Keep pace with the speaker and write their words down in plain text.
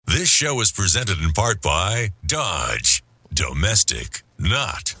This show is presented in part by Dodge. Domestic,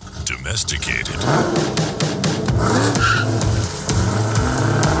 not domesticated.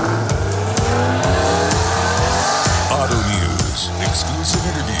 Auto news, exclusive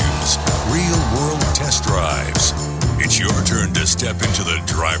interviews, real-world test drives. It's your turn to step into the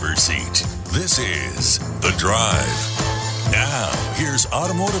driver's seat. This is The Drive. Now, here's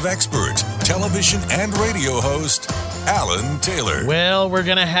automotive expert, television and radio host, Alan Taylor. Well, we're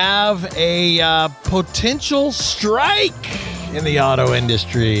going to have a potential strike in the auto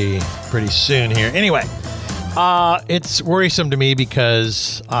industry pretty soon here. Anyway, it's worrisome to me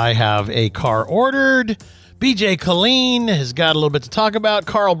because I have a car ordered. BJ Colleen has got a little bit to talk about.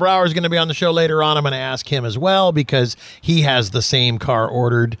 Carl Brower is going to be on the show later on. I'm going to ask him as well because he has the same car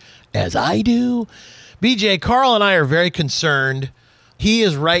ordered as I do. BJ, Carl and I are very concerned. He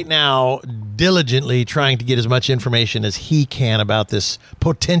is right now diligently trying to get as much information as he can about this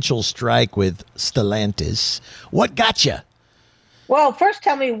potential strike with Stellantis. What got you? Well, first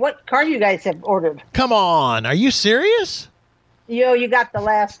tell me what car you guys have ordered. Come on. Are you serious? You got the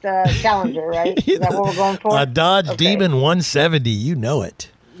last Challenger, right? Is that what we're going for? A Dodge Demon 170. You know it.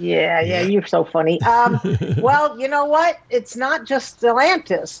 Yeah, you're so funny. Well, you know what? It's not just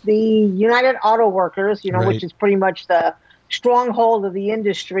Stellantis. The United Auto Workers, Right. which is pretty much the stronghold of the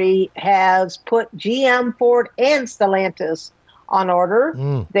industry, has put GM, Ford, and Stellantis on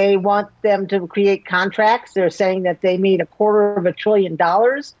order. They want them to create contracts. They're saying that they made $250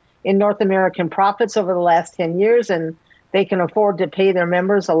 billion in North American profits over the last 10 years, and they can afford to pay their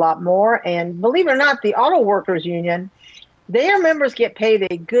members a lot more. And believe it or not, the Auto Workers Union, their members get paid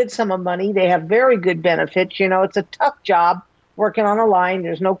a good sum of money. They have very good benefits. It's a tough job working on a line.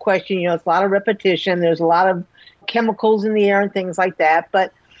 There's no question. It's a lot of repetition. There's a lot of chemicals in the air and things like that.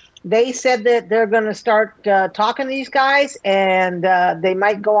 But they said that they're going to start talking to these guys, and they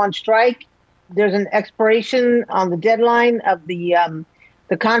might go on strike. There's an expiration on the deadline of the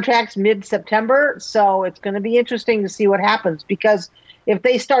contracts mid-September. So it's going to be interesting to see what happens, because if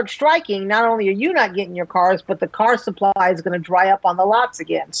they start striking, not only are you not getting your cars, but the car supply is going to dry up on the lots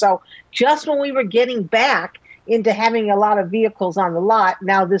again. So just when we were getting back into having a lot of vehicles on the lot,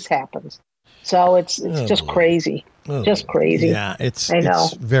 now this happens. So it's just crazy. Just crazy. Yeah, it's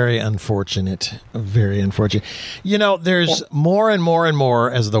very unfortunate. Very unfortunate. There's more and more and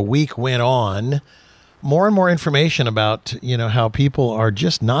more as the week went on, more and more information about, how people are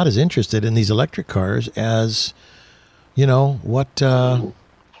just not as interested in these electric cars as, what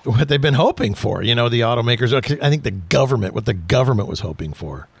they've been hoping for, the automakers. I think what the government was hoping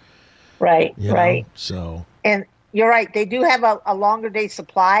for. Right, right. So. And you're right. They do have a longer day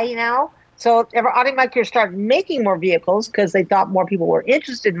supply now. So automakers started making more vehicles because they thought more people were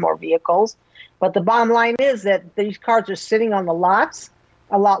interested in more vehicles. But the bottom line is that these cars are sitting on the lots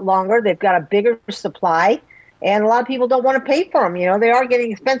a lot longer. They've got a bigger supply, and a lot of people don't want to pay for them. They are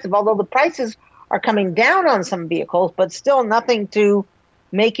getting expensive, although the prices are coming down on some vehicles, but still nothing to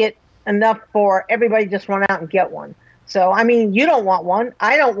make it enough for everybody to just run out and get one. So, you don't want one.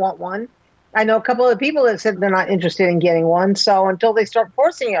 I don't want one. I know a couple of people that said they're not interested in getting one. So until they start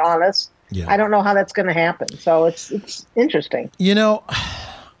forcing it on us, I don't know how that's going to happen. So it's interesting.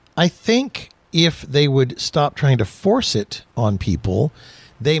 I think if they would stop trying to force it on people,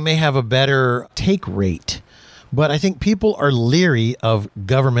 they may have a better take rate. But I think people are leery of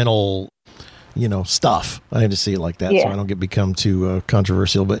governmental, stuff. I have to see it like that so I don't become too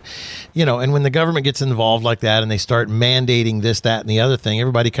controversial. But, and when the government gets involved like that and they start mandating this, that, and the other thing,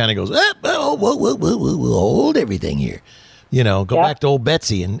 everybody kind of goes, whoa, hold everything here. Go back to old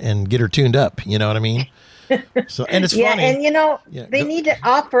Betsy and get her tuned up. You know what I mean? So, and it's funny. And, they need to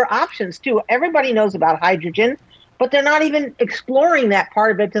offer options, too. Everybody knows about hydrogen, but they're not even exploring that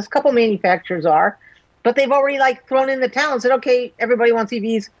part of it. There's a couple manufacturers are, but they've already thrown in the towel and said, okay, everybody wants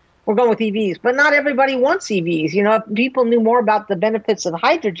EVs. We're going with EVs. But not everybody wants EVs. If people knew more about the benefits of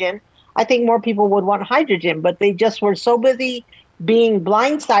hydrogen, I think more people would want hydrogen. But they just were so busy being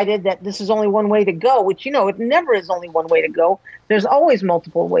blindsided that this is only one way to go, which, it never is only one way to go. There's always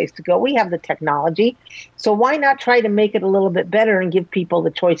multiple ways to go. We have the technology. So why not try to make it a little bit better and give people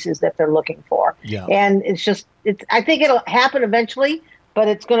the choices that they're looking for? Yeah. And I think it'll happen eventually, but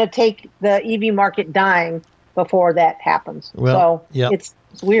it's going to take the EV market dying before that happens. Well, so it's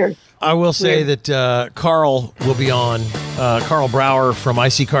weird. I will say that Carl will be on, Carl Brower from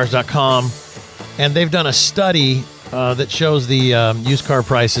iccars.com, and they've done a study that shows the used car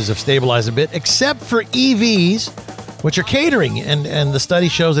prices have stabilized a bit, except for EVs, which are catering. And the study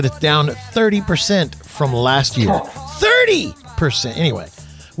shows that it's down 30% from last year. 30%! Anyway,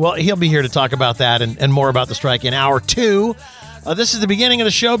 well, he'll be here to talk about that and more about the strike in hour 2. This is the beginning of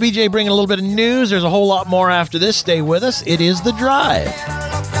the show. BJ bringing a little bit of news. There's a whole lot more after this. Stay with us. It is The Drive. Look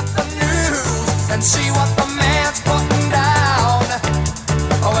at the news and see what the man's putting down.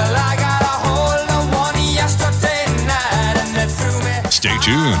 Well, I got a hold of one yesterday night and they threw me. Stay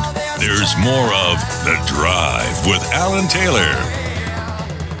tuned. There's more of The Drive with Alan Taylor.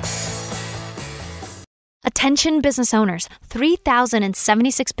 Attention business owners,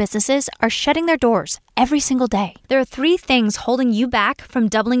 3,076 businesses are shutting their doors every single day. There are 3 things holding you back from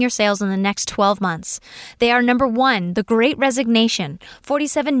doubling your sales in the next 12 months. They are number 1, the Great Resignation.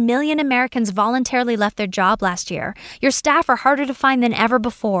 47 million Americans voluntarily left their job last year. Your staff are harder to find than ever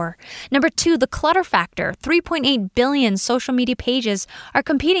before. Number 2, the clutter factor. 3.8 billion social media pages are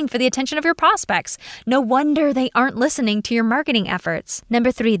competing for the attention of your prospects. No wonder they aren't listening to your marketing efforts.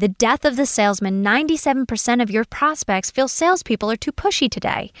 Number 3, the death of the salesman. 97% of your prospects feel salespeople are too pushy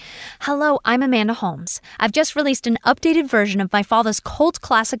today. Hello, I'm Amanda Holmes. I've just released an updated version of my father's cult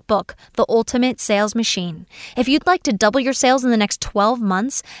classic book, The Ultimate Sales Machine. If you'd like to double your sales in the next 12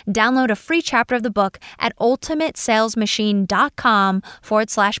 months, download a free chapter of the book at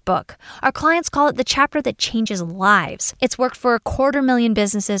ultimatesalesmachine.com/book. Our clients call it the chapter that changes lives. It's worked for 250,000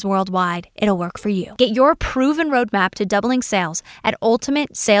 businesses worldwide. It'll work for you. Get your proven roadmap to doubling sales at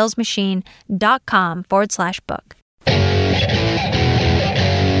ultimatesalesmachine.com/book.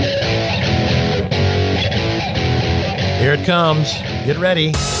 Here it comes. Get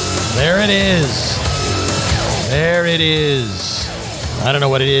ready. There it is. There it is. I don't know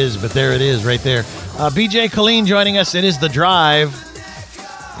what it is, but there it is right there. BJ Colleen joining us. It is The Drive.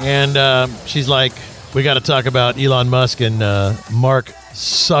 And she's like, we got to talk about Elon Musk and Mark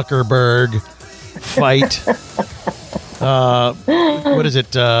Zuckerberg fight. What is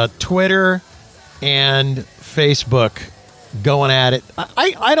it? Twitter and Facebook going at it.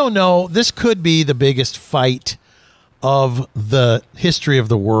 I don't know. This could be the biggest fight of the history of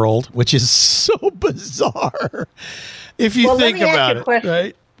the world, which is so bizarre if you think about it.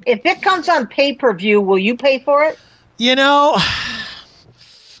 Right? If it comes on pay-per-view, will you pay for it? You know,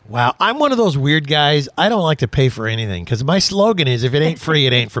 wow, I'm one of those weird guys. I don't like to pay for anything because my slogan is, if it ain't free,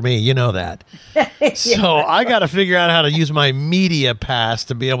 it ain't for me. You know that. Yeah. So I got to figure out how to use my media pass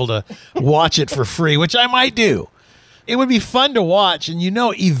to be able to watch it for free, which I might do. It would be fun to watch, and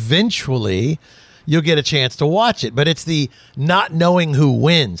eventually you'll get a chance to watch it, but it's the not knowing who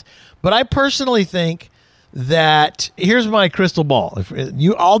wins. But I personally think that here's my crystal ball.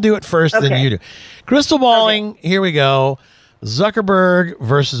 I'll do it first, then you do. Crystal balling, Here we go. Zuckerberg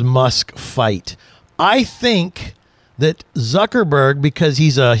versus Musk fight. I think that Zuckerberg, because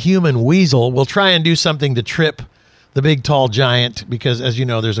he's a human weasel, will try and do something to trip the big, tall giant, because, as you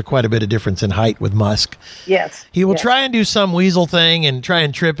know, there's quite a bit of difference in height with Musk. Yes. He will try and do some weasel thing and try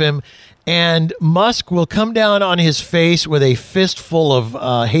and trip him, and Musk will come down on his face with a fistful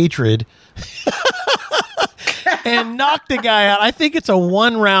of hatred and knock the guy out. I think it's a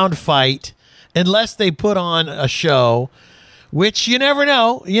one-round fight, unless they put on a show, which you never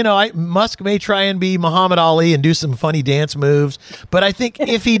know. Musk may try and be Muhammad Ali and do some funny dance moves, but I think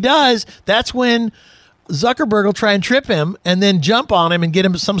if he does, that's when Zuckerberg will try and trip him and then jump on him and get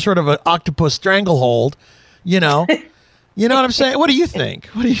him some sort of an octopus stranglehold, You know what I'm saying? What do you think?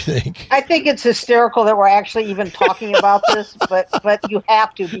 I think it's hysterical that we're actually even talking about this, but you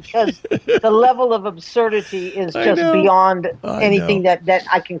have to, because the level of absurdity is just beyond anything that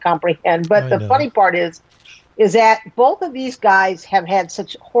I can comprehend. But the funny part is that both of these guys have had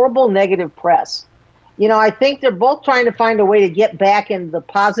such horrible negative press. I think they're both trying to find a way to get back in the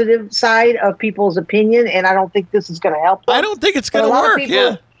positive side of people's opinion, and I don't think this is going to help them. I don't think it's going to work,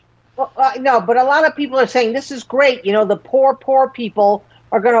 No, but a lot of people are saying this is great. The poor people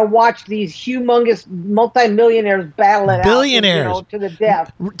are going to watch these humongous multimillionaires battle it Billionaires. out to the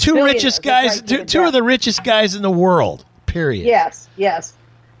death. Two richest guys, two of the richest guys in the world, period. Yes.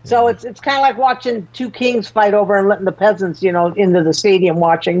 So it's kind of like watching two kings fight over and letting the peasants, into the stadium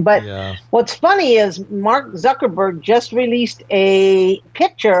watching. But what's funny is Mark Zuckerberg just released a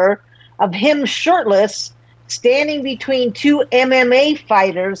picture of him shirtless standing between two MMA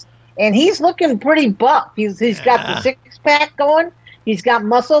fighters, and he's looking pretty buff. He's got the six-pack going. He's got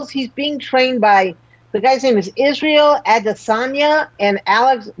muscles. He's being trained by, the guy's name is Israel Adesanya and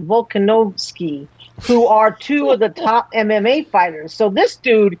Alex Volkanovski, who are two of the top MMA fighters. So this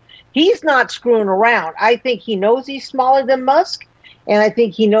dude, he's not screwing around. I think he knows he's smaller than Musk, and I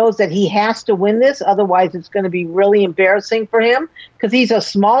think he knows that he has to win this. Otherwise, it's going to be really embarrassing for him, because he's a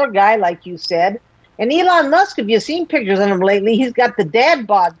smaller guy, like you said. And Elon Musk, if you've seen pictures of him lately, he's got the dad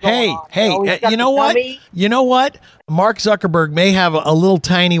bod going on. You know what? Dummy. You know what? Mark Zuckerberg may have a little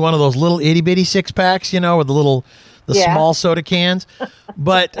tiny one of those little itty bitty six packs, with the the Yeah. small soda cans.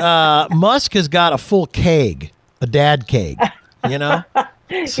 But Musk has got a full keg, a dad keg, you know?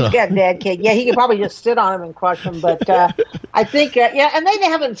 He's got dad cake. Yeah, he could probably just sit on him and crush him. But I think, and they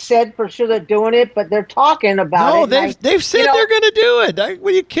haven't said for sure they're doing it, but they're talking about No, it. they've said they're going to do it.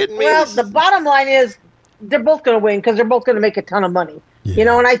 What are you kidding me? Well, the bottom line is they're both going to win because they're both going to make a ton of money. Yeah. You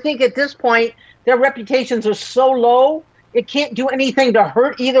know, and I think at this point, their reputations are so low, it can't do anything to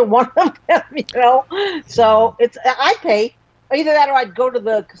hurt either one of them, you know? So I pay. Either that or I'd go to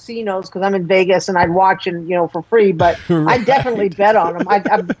the casinos because I'm in Vegas and I'd watch and, for free. But I definitely bet on them.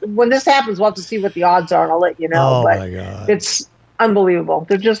 When this happens, we'll have to see what the odds are and I'll let you know. Oh, but my God. It's unbelievable.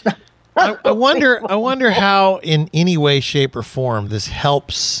 They're just... I wonder how in any way, shape, or form this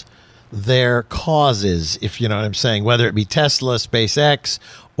helps their causes, if you know what I'm saying, whether it be Tesla, SpaceX,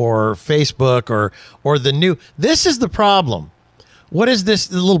 or Facebook, or the new... This is the problem. What is this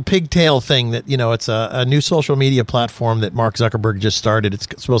little pigtail thing that, it's a new social media platform that Mark Zuckerberg just started? It's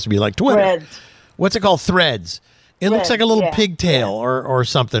supposed to be like Twitter. Threads. What's it called? Threads. It looks like a little pigtail or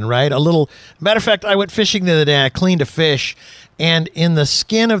something, right? A little... Matter of fact, I went fishing the other day. I cleaned a fish, and in the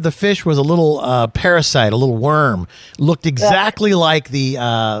skin of the fish was a little parasite, a little worm. Looked exactly like the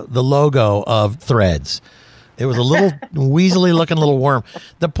logo of Threads. It was a little weaselly-looking little worm.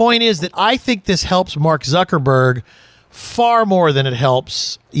 The point is that I think this helps Mark Zuckerberg far more than it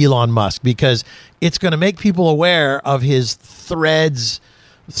helps Elon Musk, because it's going to make people aware of his Threads,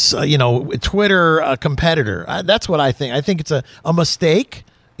 Twitter competitor. That's what I think. I think it's a mistake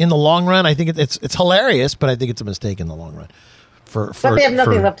in the long run. I think it's hilarious, but I think it's a mistake in the long run. But they have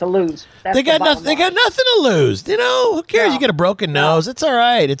nothing left to lose. They got nothing to lose. Who cares? No. You get a broken nose. It's all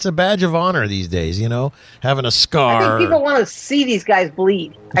right. It's a badge of honor these days, having a scar. I think people want to see these guys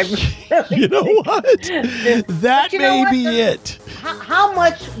bleed. You know what? That may be it. How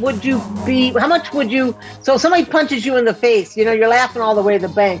much would you so somebody punches you in the face, you're laughing all the way to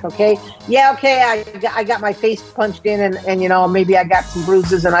the bank, okay? Yeah, okay, I got my face punched in and maybe I got some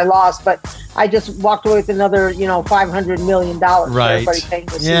bruises and I lost, but I just walked away with another, $500 million. Right. Everybody paying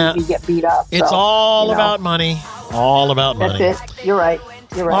to see me get beat up. It's all about money. All about money. That's it. You're right.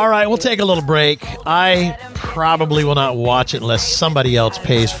 All right, we'll take a little break. I probably will not watch it unless somebody else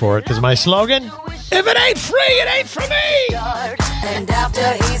pays for it, because my slogan, if it ain't free, it ain't for me. And after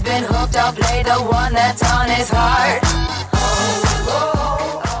he's been hooked, I'll play the one that's on his heart.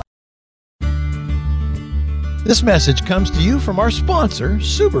 This message comes to you from our sponsor,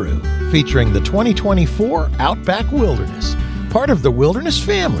 Subaru, featuring the 2024 Outback Wilderness, part of the Wilderness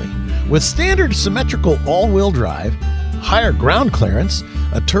family, with standard symmetrical all-wheel drive, higher ground clearance,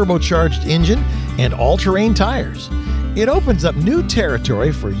 a turbocharged engine, and all-terrain tires. It opens up new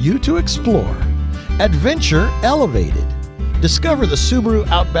territory for you to explore. Adventure elevated. Discover the Subaru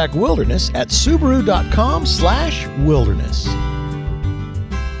Outback Wilderness at Subaru.com/wilderness.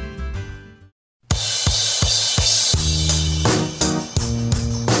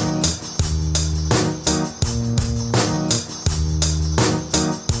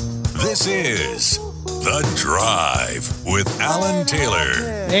 This is The Drive with Alan Taylor.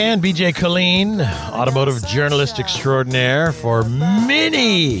 And BJ Colleen, automotive journalist extraordinaire for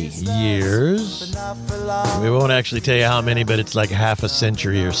many years. We won't actually tell you how many, but it's like half a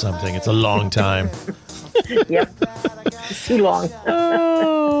century or something. It's a long time. Yep. It's too long.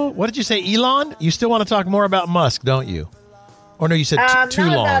 What did you say, Elon? You still want to talk more about Musk, don't you? Or no, you said too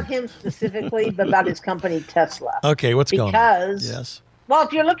long. Not about him specifically, but about his company, Tesla. Okay, what's going on? Yes. Well,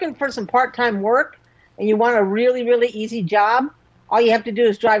 if you're looking for some part-time work and you want a really, really easy job, all you have to do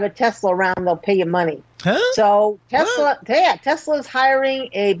is drive a Tesla around. They'll pay you money. Huh? So Tesla's hiring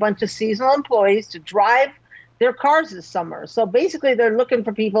a bunch of seasonal employees to drive their cars this summer. So basically, they're looking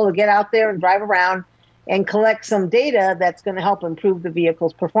for people to get out there and drive around and collect some data that's going to help improve the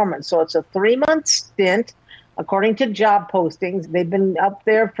vehicle's performance. So it's a 3-month stint, according to job postings. They've been up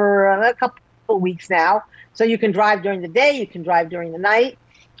there for a couple of weeks now. So you can drive during the day, you can drive during the night.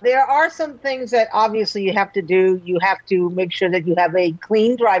 There are some things that obviously you have to do. You have to make sure that you have a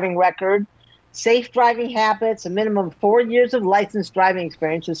clean driving record, safe driving habits, a minimum of 4 years of licensed driving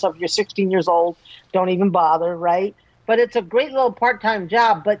experience. So if you're 16 years old, don't even bother, right? But it's a great little part-time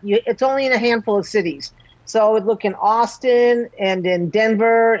job, but it's only in a handful of cities. So look in Austin and in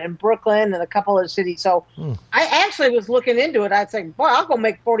Denver and Brooklyn and a couple of cities. So I actually was looking into it. I'd say, boy, I'll go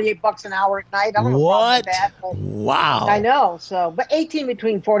make $48 an hour at night. I don't know about that. Wow. I know. So, but 18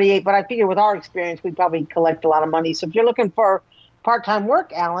 between 48. But I figure with our experience, we probably collect a lot of money. So if you're looking for part-time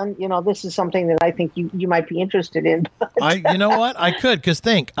work, Alan, this is something that I think you might be interested in. You know what? I could, because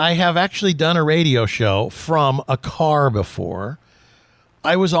I have actually done a radio show from a car before.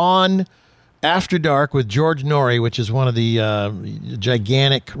 I was on After Dark with George Norrie, which is one of the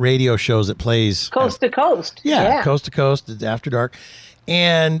gigantic radio shows that plays Coast to Coast. Yeah, Coast to Coast. It's After Dark.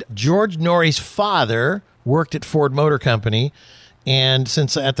 And George Norrie's father worked at Ford Motor Company. And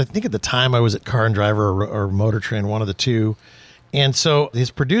since I think at the time I was at Car and Driver or Motor Trend, one of the two. And so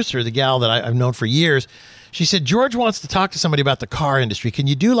his producer, the gal that I've known for years, she said, George wants to talk to somebody about the car industry. Can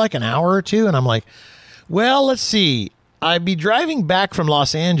you do like an hour or two? And I'm like, well, let's see. I'd be driving back from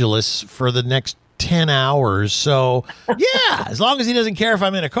Los Angeles for the next 10 hours. So, yeah, as long as he doesn't care if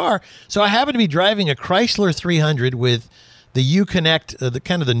I'm in a car. So I happen to be driving a Chrysler 300 with the Uconnect,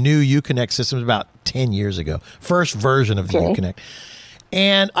 the new Uconnect system about 10 years ago. First version of the Uconnect.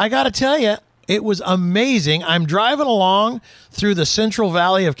 And I got to tell you, it was amazing. I'm driving along through the Central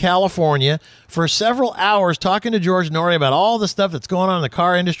Valley of California for several hours talking to George Norrie about all the stuff that's going on in the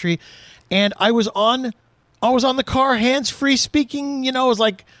car industry. And I was on the car hands-free speaking, it was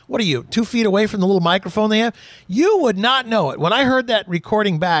like, what are you, 2 feet away from the little microphone they have? You would not know it. When I heard that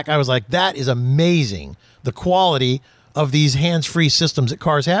recording back, I was like, that is amazing, the quality of these hands-free systems that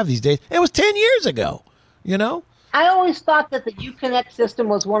cars have these days. It was 10 years ago, I always thought that the Uconnect system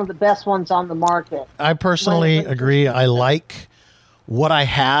was one of the best ones on the market. I personally agree. I like what I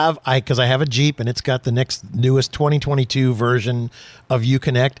have, because I have a Jeep, and it's got the newest 2022 version of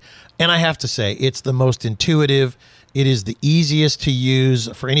Uconnect. And I have to say, it's the most intuitive. It is the easiest to use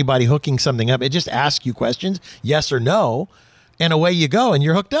for anybody hooking something up. It just asks you questions, yes or no, and away you go, and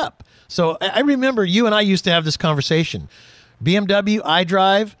you're hooked up. So I remember you and I used to have this conversation. BMW,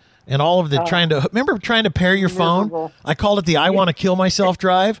 iDrive, and all of the trying to pair your phone? I called it the I want to kill myself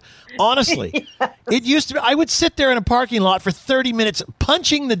drive. Honestly, it used to be, I would sit there in a parking lot for 30 minutes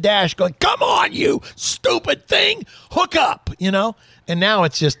punching the dash going, come on, you stupid thing, hook up, And now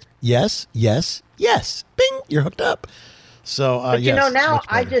it's just, yes, yes, yes, bing, you're hooked up. So, but now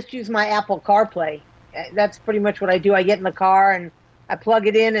I just use my Apple CarPlay. That's pretty much what I do. I get in the car and I plug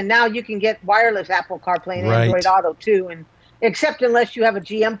it in, and now you can get wireless Apple CarPlay and Android Auto too. And except unless you have a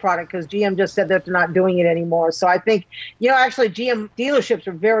GM product, because GM just said that they're not doing it anymore. So I think, actually GM dealerships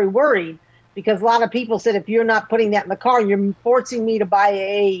are very worried because a lot of people said, if you're not putting that in the car, you're forcing me to buy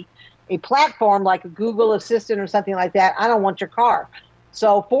a platform like a Google Assistant or something like that. I don't want your car.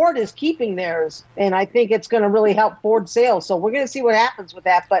 So Ford is keeping theirs, and I think it's going to really help Ford sales. So we're going to see what happens with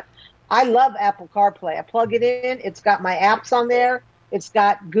that. But I love Apple CarPlay. I plug it in. It's got my apps on there. It's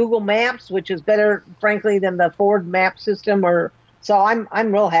got Google Maps, which is better, frankly, than the Ford map system. So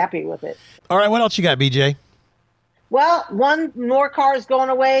I'm real happy with it. All right, what else you got, BJ? Well, one more car is going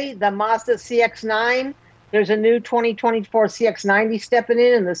away, the Mazda CX-9. There's a new 2024 CX-90 stepping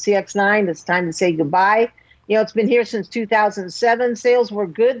in, and the CX-9, it's time to say goodbye. It's been here since 2007. Sales were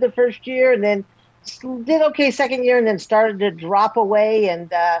good the first year, and then did okay second year, and then started to drop away,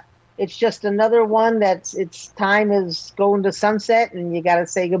 and it's just another one that's its time is going to sunset, and you got to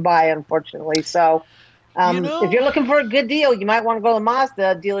say goodbye, unfortunately. So if you're looking for a good deal, you might want to go to the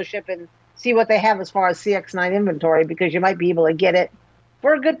Mazda dealership and see what they have as far as CX-9 inventory, because you might be able to get it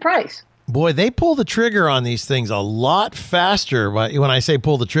for a good price. Boy, they pull the trigger on these things a lot faster. When I say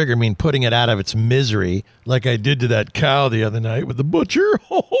pull the trigger, I mean putting it out of its misery, like I did to that cow the other night with the butcher.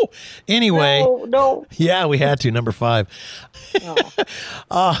 Anyway. No. Yeah, we had to, number 5.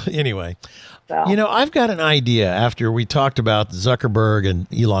 Anyway. So. I've got an idea after we talked about Zuckerberg and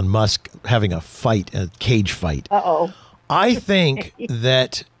Elon Musk having a fight, a cage fight. Uh-oh. I think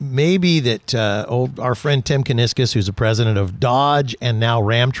that maybe that our friend Tim Kuniskis, who's the president of Dodge and now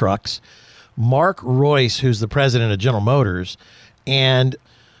Ram Trucks, Mark Royce, who's the president of General Motors, and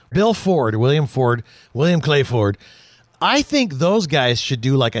William Clay Ford, I think those guys should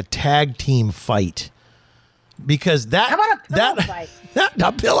do like a tag team fight. Because how about a pillow fight?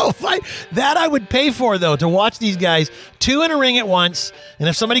 A pillow fight. That I would pay for, though, to watch these guys 2 in a ring at once. And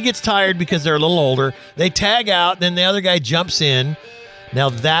if somebody gets tired because they're a little older, they tag out, then the other guy jumps in. Now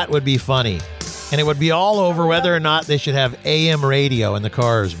that would be funny. And it would be all over whether or not they should have AM radio in the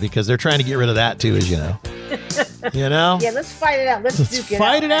cars, because they're trying to get rid of that too, as you know. Yeah, let's fight it out. Let's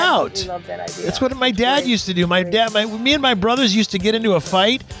fight it out. I love that idea. That's what my dad used to do. Me and my brothers used to get into a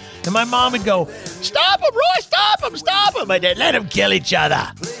fight, and my mom would go, "Stop him, Roy! Stop him! Stop him!" My dad, "Let them kill each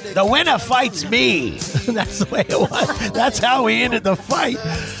other. The winner fights me." That's the way it was. That's how we ended the fight.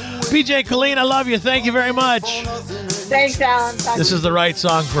 BJ Colleen, I love you. Thank you very much. Thanks, Alan. This is the right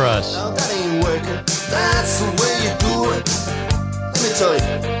song for us. Now that ain't working. That's the way you do it. Let me tell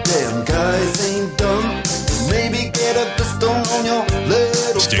you, damn guys ain't dumb. Maybe get a pistol on your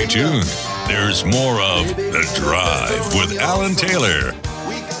little Stay tuned. There's more of The Drive with Alan Taylor.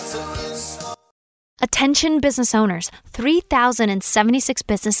 Attention business owners, 3,076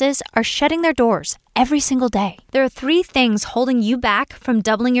 businesses are shutting their doors every single day. There are 3 things holding you back from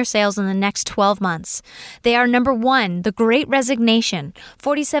doubling your sales in the next 12 months. They are number 1, the Great Resignation.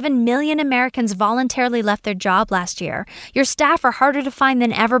 47 million Americans voluntarily left their job last year. Your staff are harder to find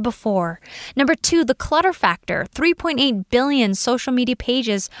than ever before. Number 2, the clutter factor. 3.8 billion social media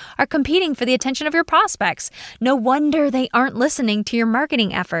pages are competing for the attention of your prospects. No wonder they aren't listening to your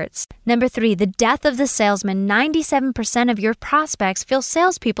marketing efforts. Number 3, the death of the salesman. 97% of your prospects feel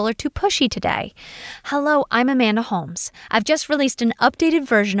salespeople are too pushy today. Hello, I'm Amanda Holmes. I've just released an updated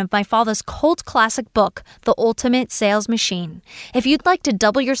version of my father's cult classic book, The Ultimate Sales Machine. If you'd like to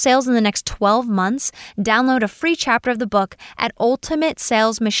double your sales in the next 12 months, download a free chapter of the book at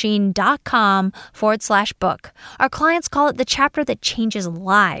ultimatesalesmachine.com/book. Our clients call it the chapter that changes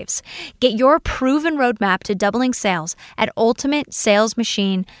lives. Get your proven roadmap to doubling sales at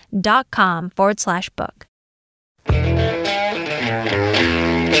ultimatesalesmachine.com/book.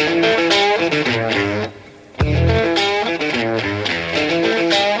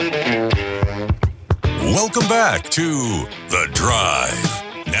 Welcome back to The Drive.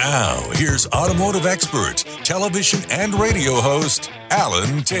 Now, here's automotive expert, television and radio host,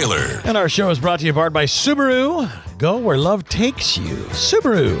 Alan Taylor. And our show is brought to you by Subaru. Go where love takes you.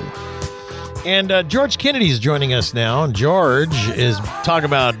 Subaru. And George Kennedy is joining us now. And George is talking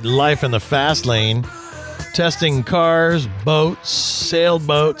about life in the fast lane, testing cars, boats,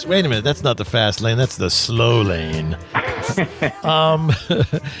 sailboats. Wait a minute, that's not the fast lane. That's the slow lane.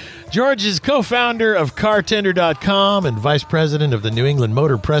 George is co-founder of CarTender.com and vice president of the New England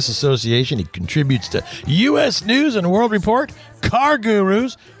Motor Press Association. He contributes to U.S. News and World Report, Car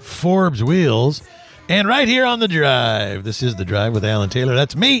Gurus, Forbes Wheels, and right here on The Drive. This is The Drive with Alan Taylor.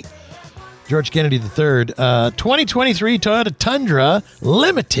 That's me, George Kennedy III. 2023 Toyota Tundra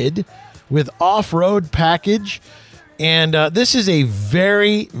Limited with off-road package. And this is a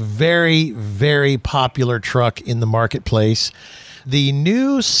very, very, very popular truck in the marketplace. The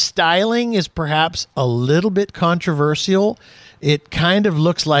new styling is perhaps a little bit controversial. It kind of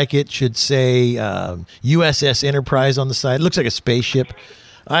looks like it should say USS Enterprise on the side. It looks like a spaceship.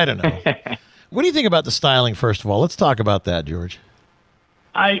 I don't know. What do you think about the styling, first of all? Let's talk about that, George.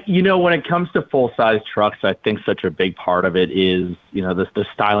 When it comes to full-size trucks, I think such a big part of it is, the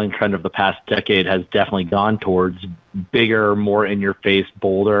styling trend of the past decade has definitely gone towards bigger, more in-your-face,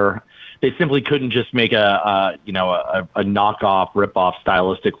 bolder. They simply couldn't just make a knockoff, rip-off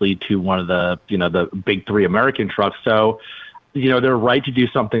stylistically to one of the big 3 American trucks. So, they're right to do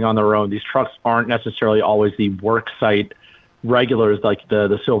something on their own. These trucks aren't necessarily always the work site regulars like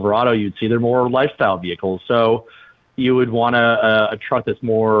the Silverado you'd see. They're more lifestyle vehicles. So you would want a truck that's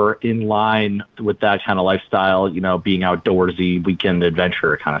more in line with that kind of lifestyle, being outdoorsy, weekend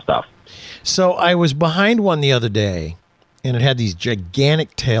adventure kind of stuff. So I was behind one the other day, and it had these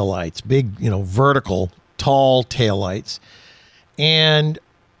gigantic taillights, big, vertical, tall taillights. And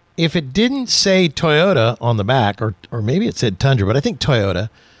if it didn't say Toyota on the back, or maybe it said Tundra, but I think Toyota,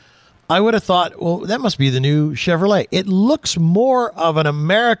 I would have thought, well, that must be the new Chevrolet. It looks more of an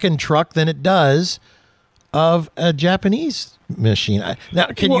American truck than it does of a Japanese machine. Now,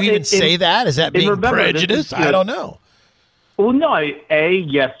 can you even say that? Is that being prejudiced? I don't know. Well, no,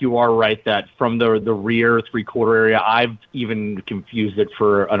 yes, you are right that from the rear three-quarter area, I've even confused it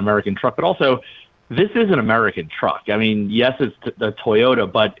for an American truck. But also, this is an American truck. I mean, yes, it's the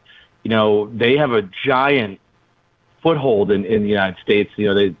Toyota, but, they have a giant foothold in the United States,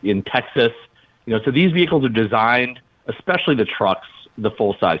 in Texas. So these vehicles are designed, especially the trucks, the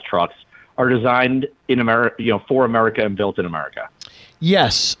full-size trucks, are designed in America, for America and built in America.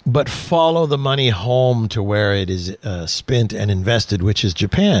 Yes, but follow the money home to where it is spent and invested, which is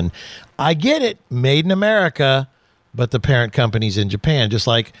Japan. I get it, made in America, but the parent company's in Japan, just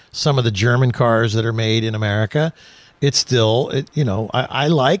like some of the German cars that are made in America. It's still, I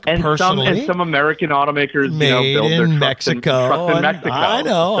like and personally. Some American automakers, made build their in trucks Mexico. in Mexico. I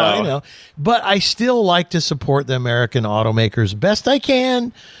know. But I still like to support the American automakers best I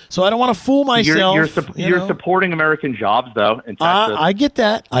can. So I don't want to fool myself. You're supporting American jobs, though, in Texas. I get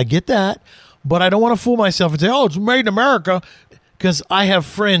that. But I don't want to fool myself and say, oh, it's made in America. Because I have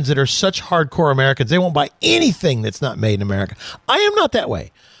friends that are such hardcore Americans. They won't buy anything that's not made in America. I am not that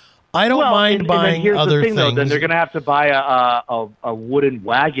way. I don't mind buying other things. Though, then they're going to have to buy a wooden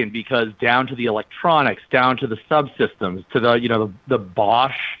wagon because down to the electronics, down to the subsystems, to the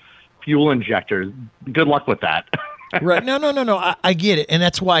Bosch fuel injectors. Good luck with that. Right. No. I get it. And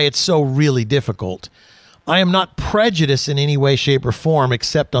that's why it's so really difficult. I am not prejudiced in any way, shape, or form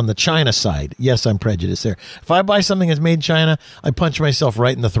except on the China side. Yes, I'm prejudiced there. If I buy something that's made in China, I punch myself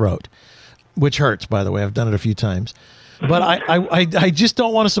right in the throat. which hurts, by the way. I've done it a few times. But I just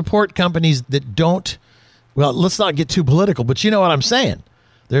don't want to support companies that don't, well, let's not get too political, but you know what I'm saying.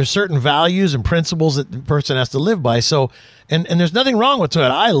 There's certain values and principles that the person has to live by. So, and there's nothing wrong with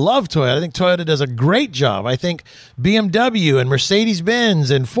Toyota. I love Toyota. I think Toyota does a great job. I think BMW and Mercedes-Benz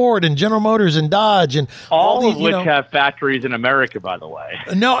and Ford and General Motors and Dodge and all these, of which have factories in America, by the way.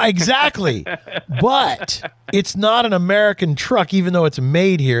 No, exactly. But it's not an American truck, even though it's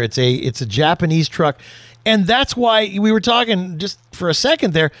made here. It's a Japanese truck. And that's why we were talking just for a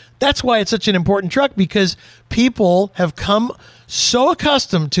second there. That's why it's such an important truck, because people have come so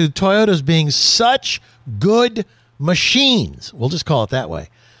accustomed to Toyotas being such good machines. We'll just call it that way.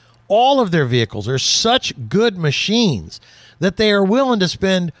 All of their vehicles are such good machines that they are willing to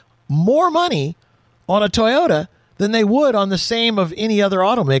spend more money on a Toyota than they would on the same of any other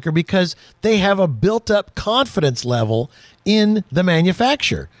automaker, because they have a built-up confidence level in the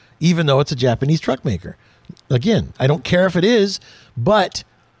manufacturer, even though it's a Japanese truck maker. Again, I don't care if it is, but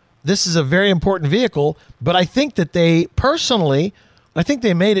this is a very important vehicle. But I think that they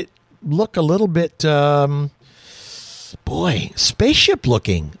made it look a little bit, spaceship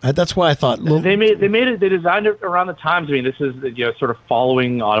looking. That's why I thought they designed it around the times. I mean, this is sort of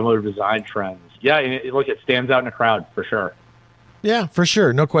following automotive design trends. Yeah, look, it stands out in a crowd for sure. Yeah, for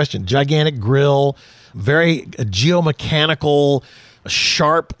sure, no question. Gigantic grille, very geomechanical,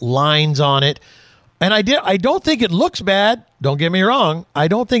 sharp lines on it. And I don't think it looks bad. Don't get me wrong. I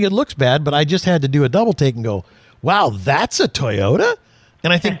don't think it looks bad, but I just had to do a double take and go, wow, that's a Toyota?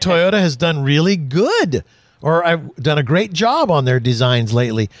 And I think Toyota has done really good, or I've done a great job on their designs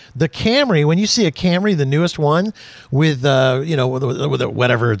lately. The Camry, when you see a Camry, the newest one with, with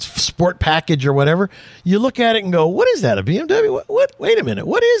whatever, it's sport package or whatever, you look at it and go, what is that, a BMW? What? Wait a minute.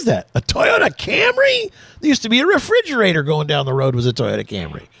 What is that? A Toyota Camry? There used to be a refrigerator going down the road was a Toyota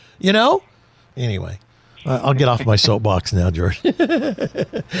Camry, Anyway, I'll get off my soapbox now, George.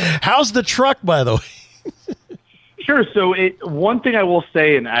 How's the truck, by the way? Sure. So one thing I will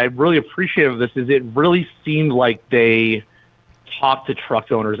say, and I really appreciate of this, is it really seemed like they talked to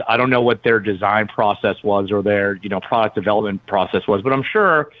truck owners. I don't know what their design process was or their product development process was, but I'm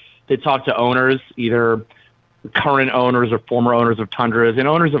sure they talked to owners, either current owners or former owners of Tundras and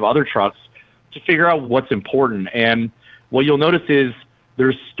owners of other trucks, to figure out what's important. And what you'll notice is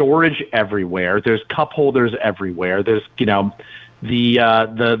there's storage everywhere. There's cup holders everywhere. There's,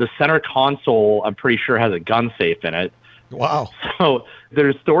 the center console, I'm pretty sure, has a gun safe in it. Wow. So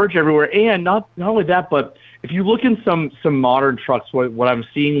there's storage everywhere. And not only that, but if you look in some modern trucks, what I'm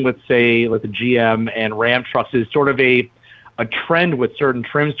seeing with, say, like the GM and Ram trucks is sort of a trend with certain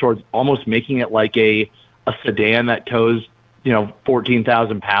trims towards almost making it like a sedan that tows,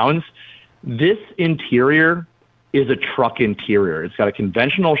 14,000 pounds. This interior is a truck interior. It's got a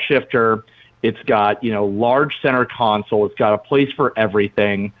conventional shifter. It's got, large center console. It's got a place for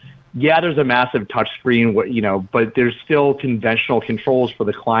everything. Yeah, there's a massive touchscreen, but there's still conventional controls for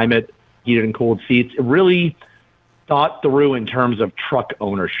the climate, heated and cooled seats. It really thought through in terms of truck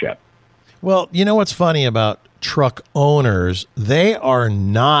ownership. Well, what's funny about truck owners? They are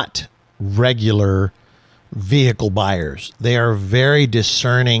not regular vehicle buyers. They are very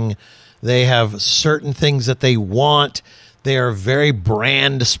discerning. They have certain things that they want. They are very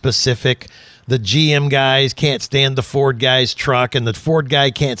brand specific. The GM guys can't stand the Ford guy's truck, and the Ford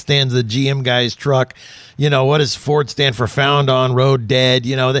guy can't stand the GM guy's truck. What does Ford stand for? Found on road dead.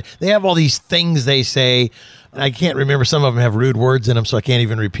 They have all these things they say. I can't remember. Some of them have rude words in them, so I can't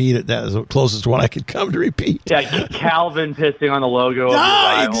even repeat it. That is the closest one I could come to repeat. Yeah, Calvin pissing on the logo.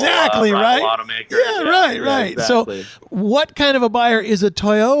 Exactly, right? Automaker. Yeah, right. Exactly. So what kind of a buyer is a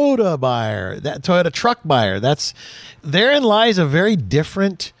Toyota buyer? That Toyota truck buyer? Therein lies a very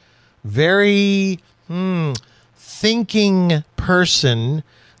different, very thinking person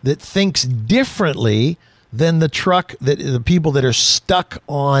that thinks differently than the people that are stuck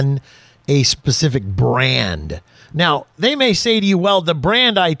on a specific brand. Now, they may say to you, well, the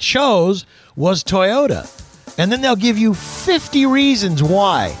brand I chose was Toyota. And then they'll give you 50 reasons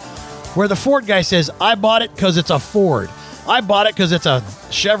why. Where the Ford guy says, I bought it because it's a Ford. I bought it because it's a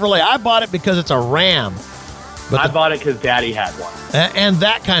Chevrolet. I bought it because it's a Ram. I bought it because Daddy had one. And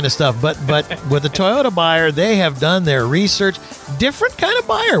that kind of stuff. But with a Toyota buyer, they have done their research. Different kind of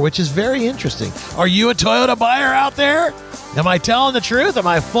buyer, which is very interesting. Are you a Toyota buyer out there? Am I telling the truth? Am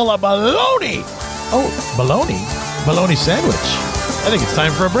I full of baloney? Oh, baloney? Baloney sandwich. I think it's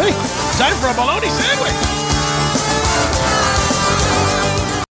time for a break. Time for a baloney sandwich.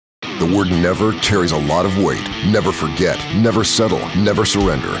 The word never carries a lot of weight. Never forget, never settle, never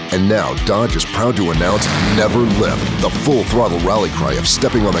surrender. And now Dodge is proud to announce Never Lift, the full throttle rally cry of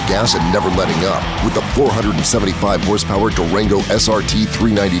stepping on the gas and never letting up. With the 475 horsepower Durango SRT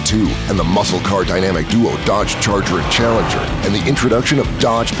 392 and the muscle car dynamic duo Dodge Charger and Challenger, and the introduction of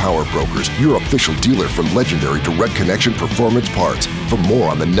Dodge Power Brokers, your official dealer for legendary direct connection performance parts. For more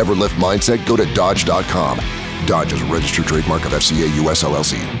on the Never Lift mindset, go to Dodge.com. Dodge is a registered trademark of FCA US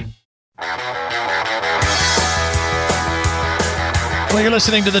LLC. Well, you're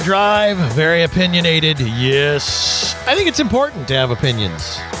listening to The Drive. Very opinionated. Yes. I think it's important to have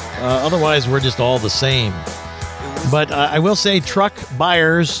opinions. Otherwise, we're just all the same. But I will say truck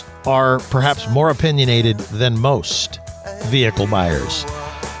buyers are perhaps more opinionated than most vehicle buyers.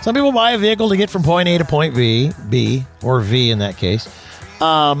 Some people buy a vehicle to get from point A to point B, or V in that case.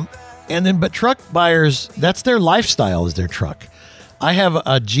 But truck buyers, that's their lifestyle, is their truck. I have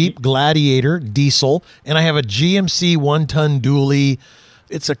a Jeep Gladiator diesel, and I have a GMC 1-ton dually.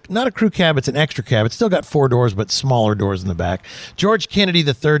 It's not a crew cab, it's an extra cab. It's still got 4 doors, but smaller doors in the back. George Kennedy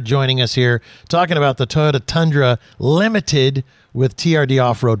III joining us here, talking about the Toyota Tundra Limited with TRD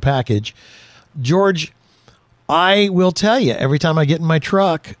off-road package. George, I will tell you, every time I get in my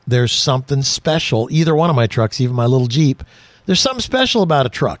truck, there's something special. Either one of my trucks, even my little Jeep, there's something special about a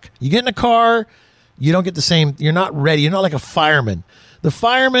truck. You get in a car, you don't get the same, you're not ready. You're not like a fireman. The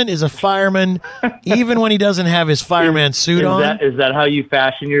fireman is a fireman even when he doesn't have his fireman suit on. Is that how you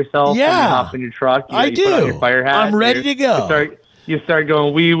fashion yourself? Yeah. When you hop in your truck? I do. Put on your fire hat, I'm ready to go. You start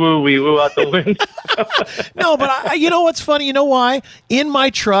going wee woo out the window. No, but you know what's funny? You know why? In my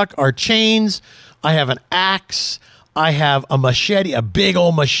truck are chains. I have an axe. I have a machete, a big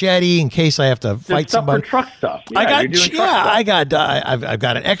old machete, in case I have to fight somebody. For truck stuff. Yeah, I've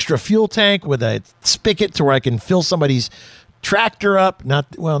got an extra fuel tank with a spigot to where I can fill somebody's tractor up.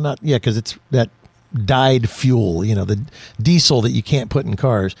 Because it's that dyed fuel, the diesel that you can't put in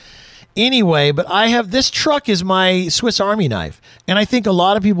cars. Anyway, but I have this truck is my Swiss Army knife, and I think a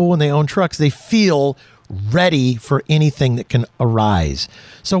lot of people when they own trucks, they feel ready for anything that can arise.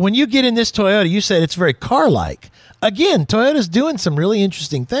 So when you get in this Toyota, you said it's very car-like. Again, Toyota's doing some really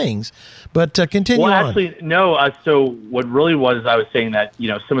interesting things, but continue on. Well, actually, no. So what really was, I was saying that,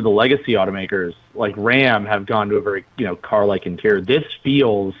 some of the legacy automakers like Ram have gone to a very, car-like interior. This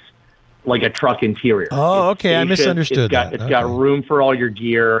feels like a truck interior. Oh, okay. I misunderstood It's got room for all your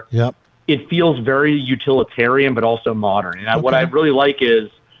gear. Yep. It feels very utilitarian, but also modern. And what I really like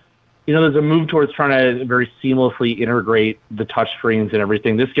is, there's a move towards trying to very seamlessly integrate the touchscreens and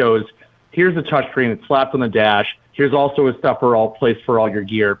everything. This goes, here's the touchscreen, it's slapped on the dash. Here's also a stuff for all place for all your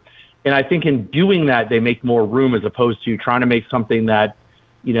gear. And I think in doing that, they make more room as opposed to trying to make something that,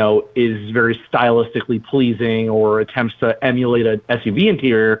 is very stylistically pleasing or attempts to emulate an SUV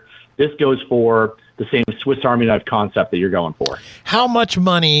interior. This goes for the same Swiss Army knife concept that you're going for. How much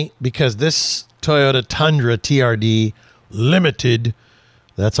money, because this Toyota Tundra TRD Limited,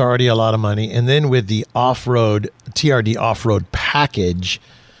 that's already a lot of money. And then with the TRD off-road package,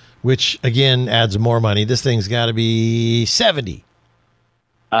 which again adds more money, this thing's got to be $70.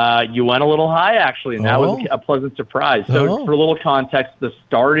 You went a little high, actually, and that was a pleasant surprise. So for a little context, the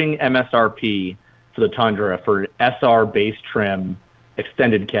starting MSRP for the Tundra for SR base trim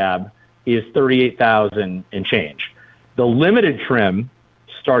extended cab is $38,000 and change. The limited trim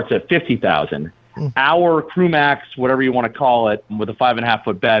starts at $50,000. Our Crew Max, whatever you want to call it, with a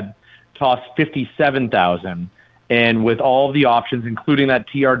 5.5-foot bed, costs $57,000. And with all of the options, including that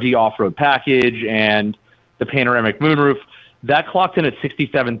TRD off-road package and the panoramic moonroof, that clocked in at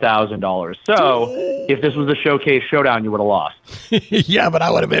 $67,000. So if this was a showcase showdown, you would have lost. Yeah, but I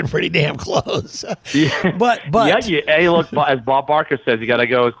would have been pretty damn close. Yeah. But hey, look, as Bob Barker says, you got to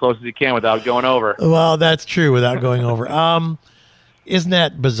go as close as you can without going over. Well, that's true, without going over. Isn't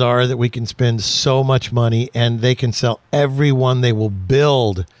that bizarre that we can spend so much money and they can sell every one they will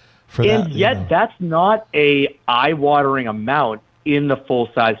build for that? And yet that's not a eye-watering amount in the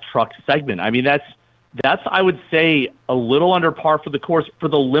full-size truck segment. I mean, that's I would say a little under par for the course for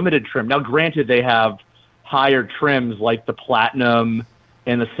the limited trim. Now, granted, they have higher trims like the Platinum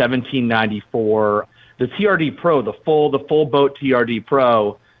and the 1794. The TRD Pro, the full boat TRD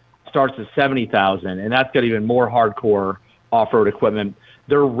Pro, starts at $70,000, and that's got even more hardcore off-road equipment.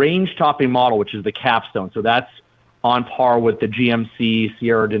 Their range-topping model, which is the Capstone, so that's on par with the GMC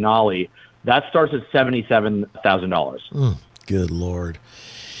Sierra Denali, that starts at $77,000. Good Lord.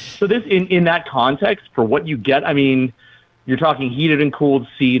 So this, in that context, for what you get, I mean, you're talking heated and cooled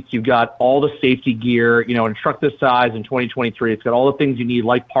seats. You've got all the safety gear. In a truck this size in 2023, it's got all the things you need,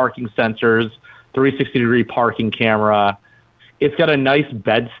 like parking sensors, 360-degree parking camera, It's got a nice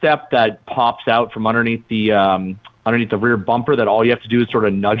bed step that pops out from underneath the rear bumper that all you have to do is sort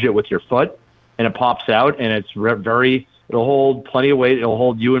of nudge it with your foot, and it pops out, and it's it'll hold plenty of weight. It'll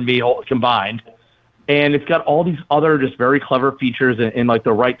hold you and me combined. And it's got all these other just very clever features and like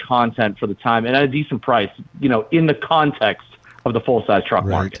the right content for the time and at a decent price, in the context of the full-size truck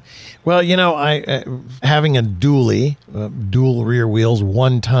market. Well, I having a dually, dual rear wheels,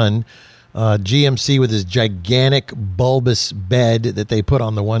 1 ton, GMC with this gigantic bulbous bed that they put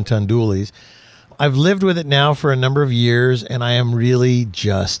on the 1-ton dualies. I've lived with it now for a number of years, and I am really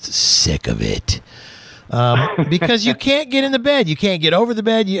just sick of it. Because you can't get in the bed. You can't get over the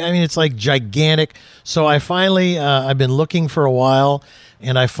bed. It's like gigantic. So I finally, I've been looking for a while,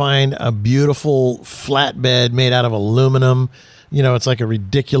 and I find a beautiful flatbed made out of aluminum. It's like a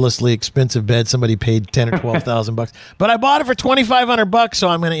ridiculously expensive bed. Somebody paid $10,000 or $12,000, but I bought it for $2,500. So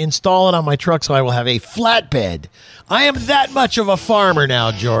I'm going to install it on my truck, so I will have a flatbed. I am that much of a farmer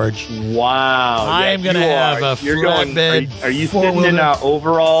now, George. Wow! I am going to have a flatbed. Are you sitting in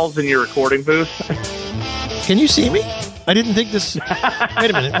overalls in your recording booth? Can you see me? I didn't think this. Wait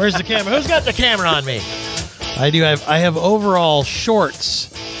a minute. Where's the camera? Who's got the camera on me? I have overall shorts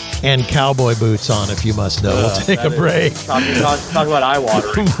and cowboy boots on, if you must know. We'll take a break. Talk about eye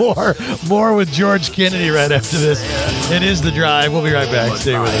watering. More with George Kennedy right after this. It is The Drive. We'll be right back.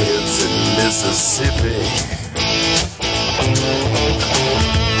 Stay with us. In Mississippi.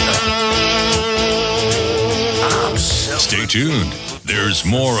 Stay tuned. There's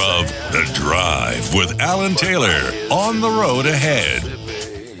more of The Drive with Alan Taylor on the road ahead.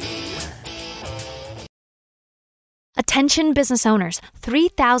 Attention business owners,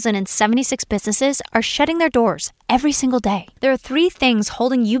 3,076 businesses are shutting their doors every single day. There are 3 things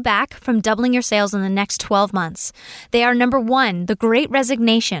holding you back from doubling your sales in the next 12 months. They are number 1, the Great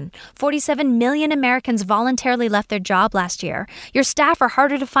Resignation. 47 million Americans voluntarily left their job last year. Your staff are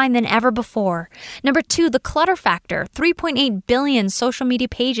harder to find than ever before. Number 2, the clutter factor. 3.8 billion social media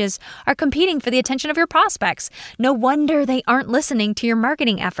pages are competing for the attention of your prospects. No wonder they aren't listening to your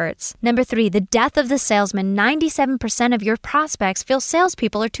marketing efforts. Number 3, the death of the salesman. 97% of your prospects feel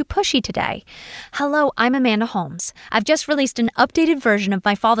salespeople are too pushy today. Hello, I'm Amanda Holmes. I've just released an updated version of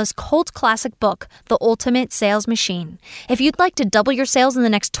my father's cult classic book, The Ultimate Sales Machine. If you'd like to double your sales in the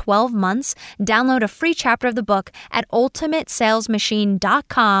next 12 months, download a free chapter of the book at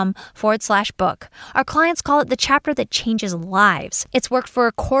ultimatesalesmachine.com/book. Our clients call it the chapter that changes lives. It's worked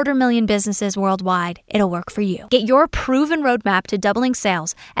for 250,000 businesses worldwide. It'll work for you. Get your proven roadmap to doubling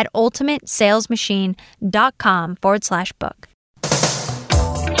sales at ultimatesalesmachine.com/book.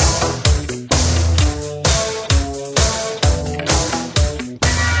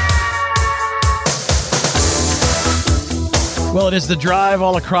 Well, it is The Drive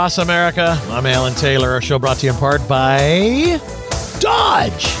all across America. I'm Alan Taylor. Our show brought to you in part by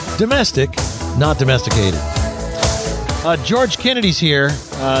Dodge. Domestic, not domesticated. George Kennedy's here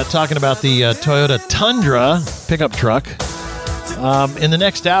talking about the Toyota Tundra pickup truck. In the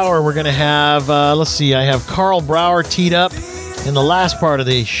next hour, we're going to have, I have Carl Brower teed up in the last part of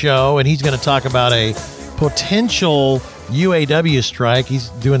the show, and he's going to talk about a potential UAW strike. He's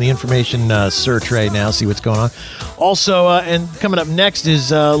doing the information search right now, see what's going on. Also, and coming up next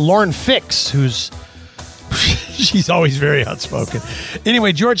is Lauren Fix, who's she's always very outspoken.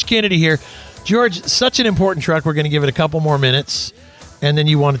 Anyway, George Kennedy here. George, such an important truck. We're going to give it a couple more minutes, and then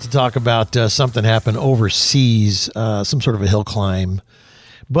you wanted to talk about something happened overseas, some sort of a hill climb.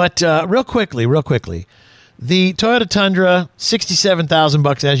 But real quickly, the Toyota Tundra,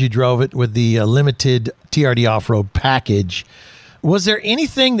 $67,000 as you drove it with the limited TRD off-road package. Was there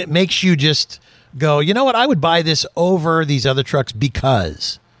anything that makes you just go, you know what, I would buy this over these other trucks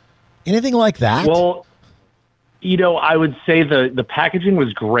because? Anything like that? Well, I would say the packaging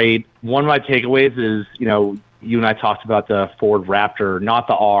was great. One of my takeaways is, you and I talked about the Ford Raptor, not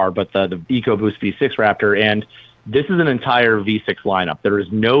the R, but the EcoBoost V6 Raptor, and this is an entire V6 lineup. There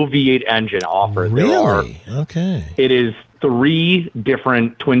is no V8 engine offered. Really? Okay. It is 3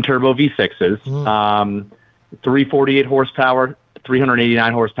 different twin-turbo V6s, 348 horsepower,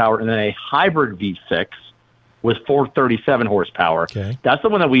 389 horsepower, and then a hybrid V6 with 437 horsepower. Okay. That's the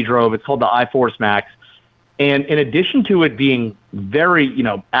one that we drove. It's called the iForce Max. And in addition to it being very,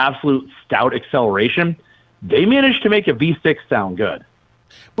 absolute stout acceleration, they managed to make a V6 sound good.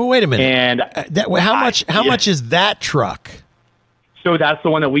 But wait a minute. And how much is that truck? So that's the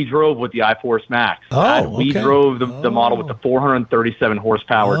one that we drove with the iForce Max. We drove the model with the 437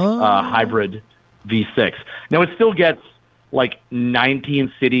 horsepower hybrid V6. Now, it still gets like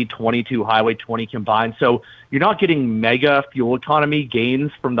 19 city, 22 highway, 20 combined. So you're not getting mega fuel economy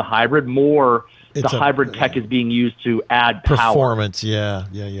gains from the hybrid, more the hybrid tech is being used to add power. Performance, yeah.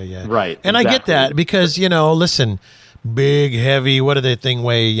 Right. And I get that because, listen, big, heavy, what do they thing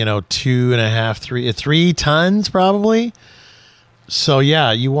weigh, 2.5, 3 tons probably? So,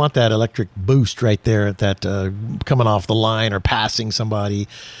 yeah, you want that electric boost right there at that coming off the line or passing somebody.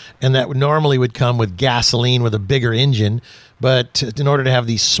 And that normally would come with gasoline with a bigger engine. But in order to have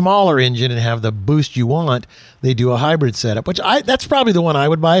the smaller engine and have the boost you want, they do a hybrid setup, that's probably the one I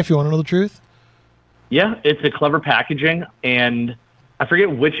would buy if you want to know the truth. Yeah, it's a clever packaging. And I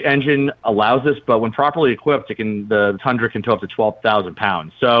forget which engine allows this, but when properly equipped, the Tundra can tow up to 12,000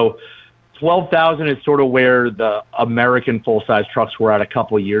 pounds. So 12,000 is sort of where the American full-size trucks were at a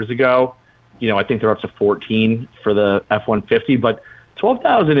couple of years ago. I think they're up to 14 for the F-150, but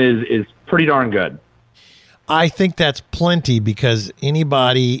 12,000 is pretty darn good. I think that's plenty because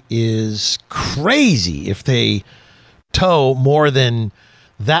anybody is crazy if they tow more than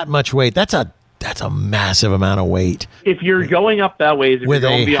that much weight. That's a massive amount of weight. If you're going up that way, with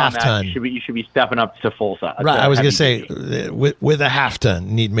a half ton, you should be stepping up to full size. Right. I was going to say with a half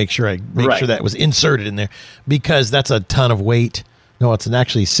ton. Need to make sure sure that was inserted in there because that's a ton of weight. No, it's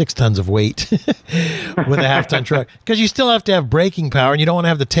actually 6 tons of weight with a half ton truck because you still have to have braking power and you don't want to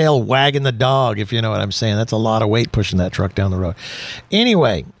have the tail wagging the dog, if you know what I'm saying. That's a lot of weight pushing that truck down the road.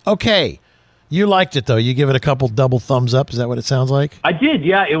 Anyway, okay. You liked it though. You give it a couple double thumbs up. Is that what it sounds like? I did.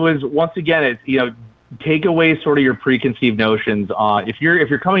 Yeah. It was, once again, take away sort of your preconceived notions on if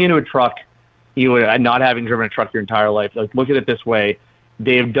you're coming into a truck, not having driven a truck your entire life, look at it this way.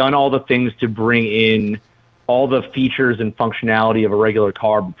 They've done all the things to bring in all the features and functionality of a regular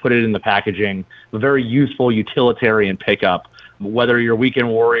car, but put it in the packaging. A very useful utilitarian pickup. Whether you're a weekend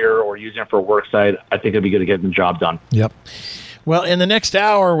warrior or using it for a work site, I think it'd be good to get the job done. Yep. Well, in the next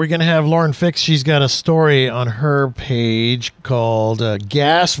hour, we're going to have Lauren Fix. She's got a story on her page called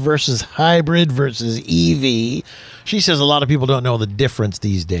Gas versus Hybrid versus EV. She says a lot of people don't know the difference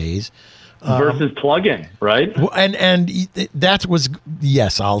these days. Versus plug-in, right? And that was,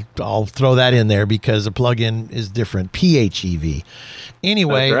 yes, I'll throw that in there because a plug-in is different. PHEV.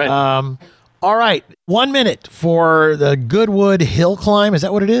 Anyway, that's right. All right, 1 minute for the Goodwood Hill Climb. Is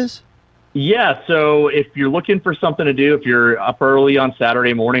that what it is? Yeah, so if you're looking for something to do, if you're up early on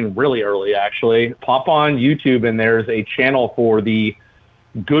Saturday morning, really early actually, pop on YouTube and there's a channel for the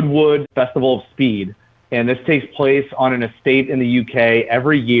Goodwood Festival of Speed. And this takes place on an estate in the UK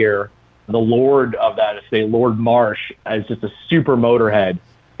every year. The lord of that estate, Lord Marsh, is just a super motorhead.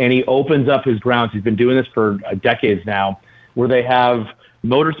 And he opens up his grounds. He's been doing this for decades now, where they have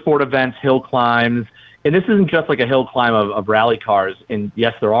motorsport events, hill climbs. And this isn't just like a hill climb of rally cars. And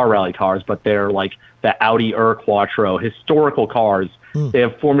yes, there are rally cars, but they're like the Audi Quattro, historical cars. They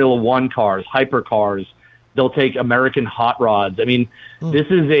have Formula One cars, hypercars. They'll take American hot rods. I mean, this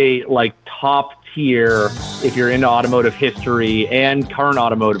is a top tier. If you're into automotive history and current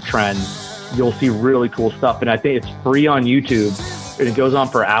automotive trends, you'll see really cool stuff. And I think it's free on YouTube. And it goes on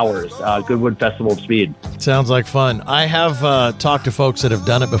for hours. Goodwood Festival of Speed. Sounds like fun. I have talked to folks that have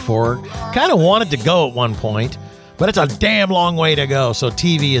done it before. Kind of wanted to go at one point, but it's a damn long way to go. So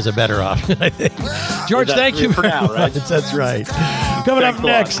TV is a better option, I think. George, thank you for now. Right? That's right. Coming up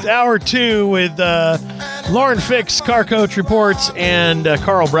next, hour 2 with Lauren Fix, Car Coach Reports, and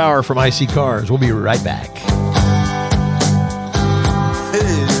Carl Brower from IC Cars. We'll be right back.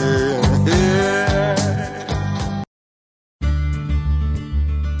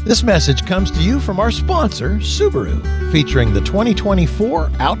 This message comes to you from our sponsor, Subaru, featuring the 2024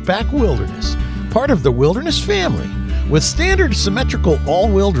 Outback Wilderness, part of the Wilderness family, with standard symmetrical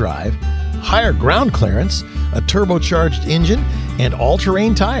all-wheel drive, higher ground clearance, a turbocharged engine, and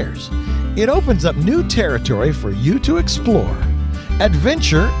all-terrain tires. It opens up new territory for you to explore.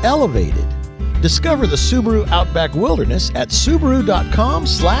 Adventure elevated. Discover the Subaru Outback Wilderness at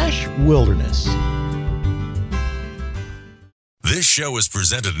Subaru.com/wilderness. This show is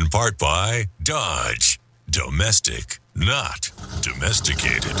presented in part by Dodge. Domestic, not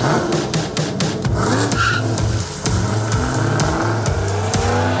domesticated.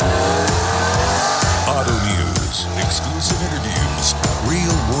 Auto news, exclusive interviews,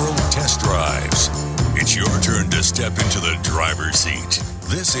 real-world test drives. It's your turn to step into the driver's seat.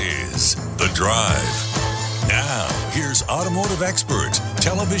 This is The Drive. Now, here's automotive expert,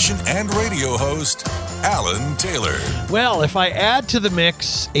 television and radio host, Alan Taylor. Well, if I add to the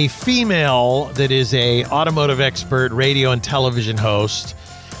mix a female that is a automotive expert, radio and television host,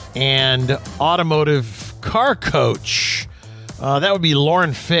 and automotive car coach, that would be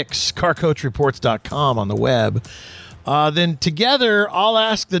Lauren Fix, carcoachreports.com on the web. Then together, I'll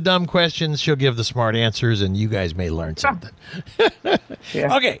ask the dumb questions, she'll give the smart answers, and you guys may learn something.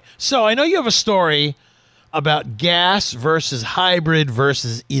 Yeah. Okay, so I know you have a story about gas versus hybrid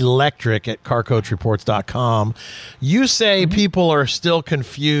versus electric at carcoachreports.com. You say people are still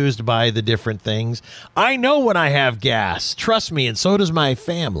confused by the different things. I know when I have gas. Trust me, and so does my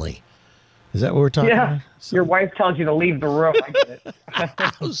family. Is that what we're talking about? Your wife tells you to leave the room. I get it.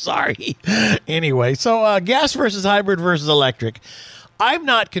 I'm sorry. Anyway, so gas versus hybrid versus electric. I'm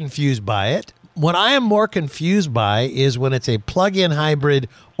not confused by it. What I am more confused by is when it's a plug-in hybrid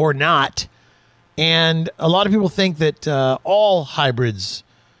or not. And a lot of people think that all hybrids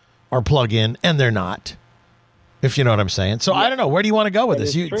are plug-in, and they're not, if you know what I'm saying. So I don't know. Where do you want to go with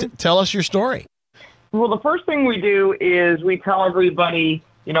this? You tell us your story. Well, the first thing we do is we tell everybody,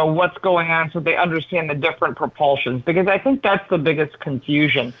 what's going on so they understand the different propulsions, because I think that's the biggest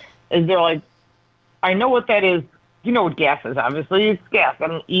confusion is they're like, I know what that is. You know what gas is, obviously. It's gas.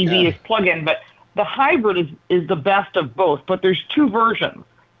 And EV is plug-in, but the hybrid is the best of both, but there's two versions.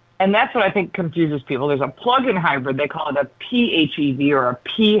 And that's what I think confuses people. There's a plug-in hybrid. They call it a PHEV or a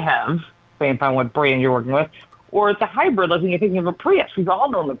PHEV, depending on what brand you're working with. Or it's a hybrid, like when you're thinking of a Prius. We've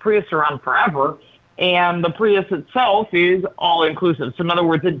all known the Prius around forever, and the Prius itself is all-inclusive. So in other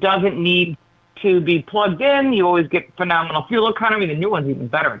words, it doesn't need to be plugged in. You always get phenomenal fuel economy. The new one's even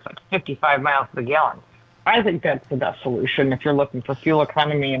better. It's like 55 miles per gallon. I think that's the best solution if you're looking for fuel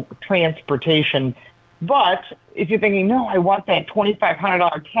economy and transportation. But if you're thinking, no, I want that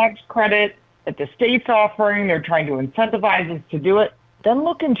 $2,500 tax credit that the state's offering, they're trying to incentivize us to do it, then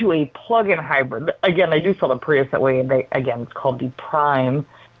look into a plug-in hybrid. Again, they do sell the Prius that way, and it's called the Prime.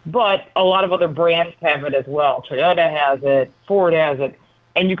 But a lot of other brands have it as well. Toyota has it, Ford has it,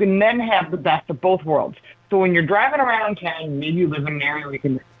 and you can then have the best of both worlds. So when you're driving around town, maybe you live in an area where you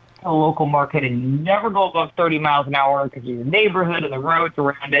can a local market and you never go above 30 miles an hour because of your neighborhood and the roads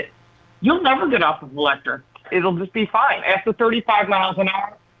around it, you'll never get off of electric. It'll just be fine. After 35 miles an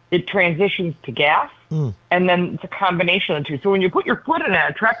hour, it transitions to gas, and then it's a combination of the two. So when you put your foot in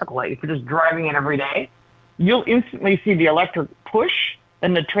a traffic light, if you're just driving it every day, you'll instantly see the electric push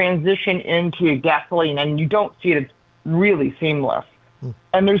and the transition into gasoline, and you don't see it. It's really seamless.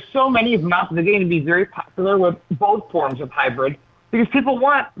 And there's so many of them out there. They're going to be very popular with both forms of hybrid because people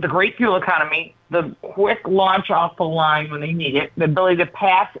want the great fuel economy, the quick launch off the line when they need it, the ability to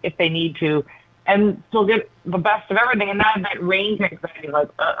pass if they need to, and still get the best of everything. And not that range anxiety, like,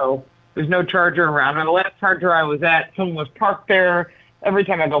 there's no charger around. And the last charger I was at, someone was parked there. Every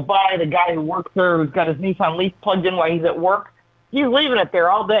time I go by, the guy who works there who's got his Nissan Leaf plugged in while he's at work, he's leaving it there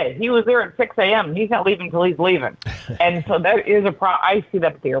all day. He was there at 6 a.m. He's not leaving until he's leaving. And so that is a problem. I see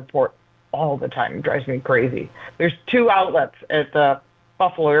that at the airport all the time. It drives me crazy. There's 2 outlets at the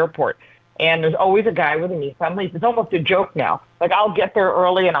Buffalo airport, and there's always a guy with a Nissan Leaf. It's almost a joke now. Like, I'll get there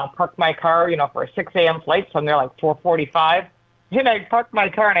early, and I'll park my car, for a 6 a.m. flight, so I'm there like 4:45. And I park my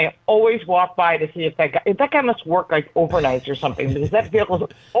car, and I always walk by to see if that guy must work like overnight or something, because that vehicle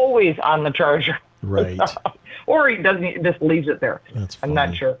is always on the charger. Right. Or he doesn't, he just leaves it there. That's I'm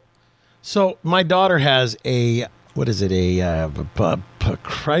not sure. So my daughter has a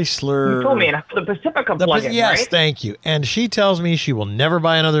Chrysler. You told me the Pacifica plug-in, yes, right? Thank you. And she tells me she will never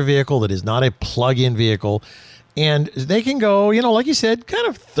buy another vehicle that is not a plug-in vehicle. And they can go, like you said, kind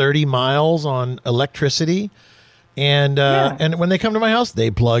of 30 miles on electricity. And and when they come to my house,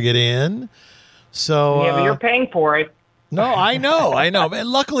 they plug it in. So yeah, but you're paying for it. No, I know. And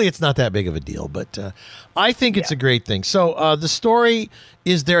luckily, it's not that big of a deal, but I think it's a great thing. So the story,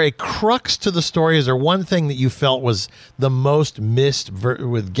 is there a crux to the story? Is there one thing that you felt was the most missed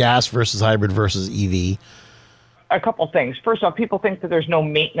with gas versus hybrid versus EV? A couple things. First off, people think that there's no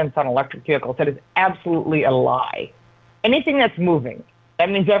maintenance on electric vehicles. That is absolutely a lie. Anything that's moving, that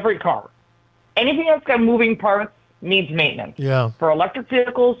means every car. Anything that's got moving parts needs maintenance. Yeah. For electric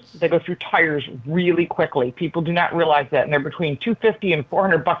vehicles, they go through tires really quickly. People do not realize that, and they're between $250 and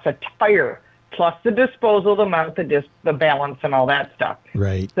 $400 a tire, plus the disposal, the mount, the balance, and all that stuff.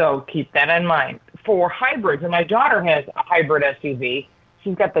 Right. So keep that in mind. For hybrids, and my daughter has a hybrid SUV.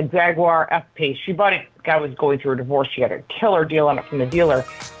 She's got the Jaguar F-Pace. She bought it. Guy was going through a divorce. She had a killer deal on it from the dealer,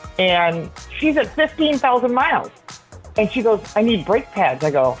 and she's at 15,000 miles. And she goes, I need brake pads.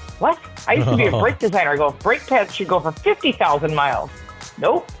 I go, what? I used to be a brake designer. I go, brake pads should go for 50,000 miles.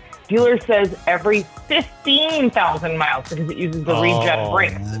 Nope. Dealer says every 15,000 miles because it uses the regen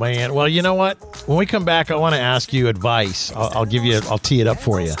brakes. Man. Well, you know what? When we come back, I want to ask you advice. I'll tee it up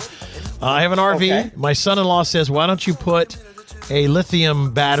for you. I have an RV. Okay. My son-in-law says, why don't you put a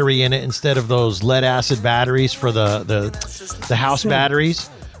lithium battery in it instead of those lead acid batteries for the house batteries?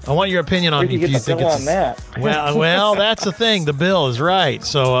 I want your opinion on Where'd you if get you the think bill it's on that? well, that's the thing. The bill is right.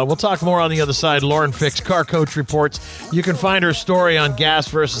 So we'll talk more on the other side. Lauren Fix, Car Coach Reports. You can find her story on gas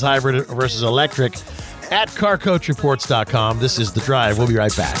versus hybrid versus electric at carcoachreports.com. This is The Drive. We'll be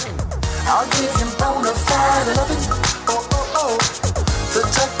right back. I'll give him bona fide loving. Oh, oh, oh. The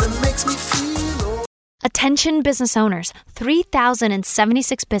type that makes me feel. Attention business owners,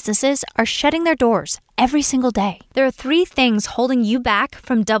 3,076 businesses are shutting their doors every single day. There are 3 things holding you back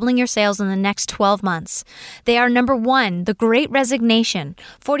from doubling your sales in the next 12 months. They are number 1, the Great Resignation.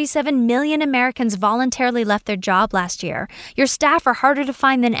 47 million Americans voluntarily left their job last year. Your staff are harder to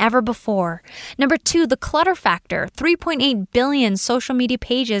find than ever before. Number 2, the clutter factor. 3.8 billion social media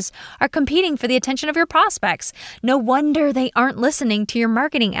pages are competing for the attention of your prospects. No wonder they aren't listening to your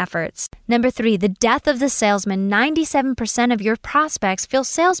marketing efforts. Number 3, the death of the salesman. 97% of your prospects feel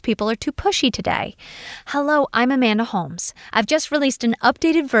salespeople are too pushy today. Hello, I'm Amanda Holmes. I've just released an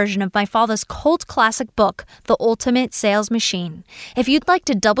updated version of my father's cult classic book, The Ultimate Sales Machine. If you'd like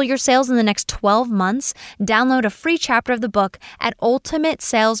to double your sales in the next 12 months, download a free chapter of the book at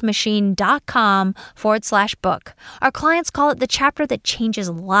ultimatesalesmachine.com/book. Our clients call it the chapter that changes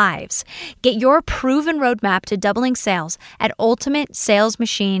lives. Get your proven roadmap to doubling sales at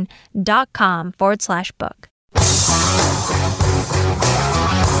ultimatesalesmachine.com/book.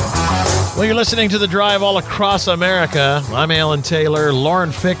 Well, you're listening to The Drive all across America. I'm Alan Taylor.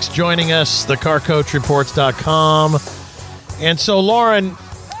 Lauren Fix joining us, thecarcoachreports.com. And so, Lauren,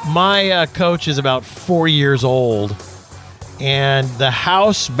 my coach is about 4 years old, and the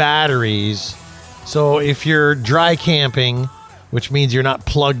house batteries, so if you're dry camping, which means you're not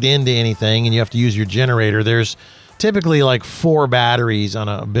plugged into anything and you have to use your generator, there's typically like 4 batteries on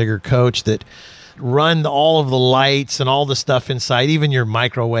a bigger coach that run all of the lights and all the stuff inside, even your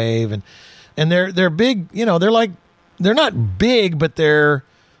microwave, and they're big. You know, they're not big, but they are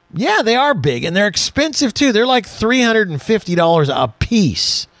big, and they're expensive too. They're like $350 a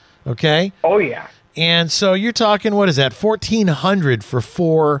piece. Okay. Oh yeah. And so you're talking, what is that? $1,400 for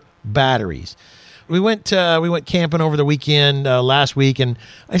 4 batteries. We went camping over the weekend last week, and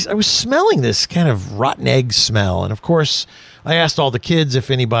I was smelling this kind of rotten egg smell, and of course, I asked all the kids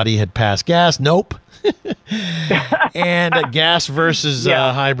if anybody had passed gas. Nope. And gas versus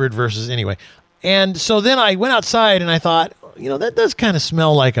hybrid versus anyway. And so then I went outside and I thought, that does kind of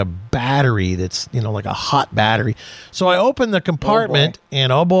smell like a battery that's, like a hot battery. So I opened the compartment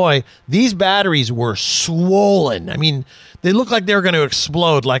and oh boy, these batteries were swollen. I mean, they looked like they were going to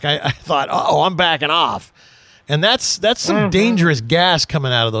explode. Like I thought, I'm backing off. And that's some dangerous gas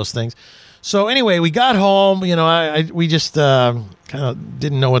coming out of those things. So anyway, we got home. We just kind of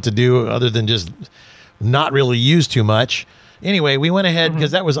didn't know what to do other than just not really use too much. Anyway, we went ahead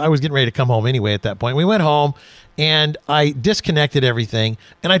because I was getting ready to come home anyway at that point. We went home and I disconnected everything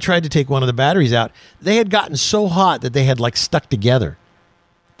and I tried to take one of the batteries out. They had gotten so hot that they had like stuck together.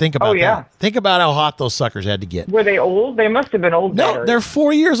 Think about that. Think about how hot those suckers had to get. Were they old? They must have been old. No, batteries. they're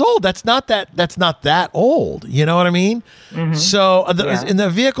 4 years old. That's not that old. You know what I mean? Mm-hmm. So and the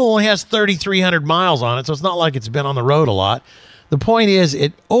vehicle only has 3,300 miles on it, so it's not like it's been on the road a lot. The point is,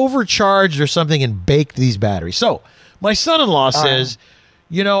 it overcharged or something and baked these batteries. So my son-in-law says,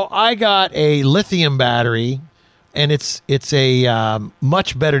 I got a lithium battery, and it's a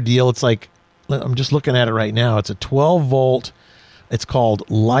much better deal. It's like, I'm just looking at it right now. It's a 12-volt. It's called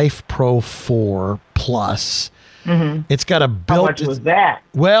Life Pro 4 Plus. Mm-hmm. It's got a built. How much was that?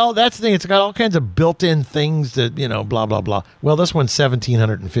 Well, that's the thing. It's got all kinds of built-in things that, blah, blah, blah. Well, this one's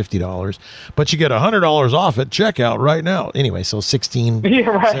 $1,750, but you get $100 off at checkout right now. Anyway, so 16. Yeah,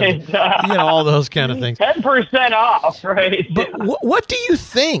 right. 7, all those kind of things. 10% off, right? But what do you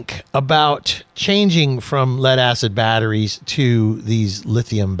think about changing from lead-acid batteries to these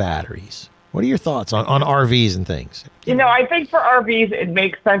lithium batteries? What are your thoughts on RVs and things? I think for RVs, it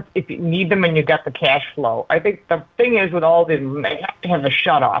makes sense if you need them and you got the cash flow. I think the thing is with all of them, they have to have a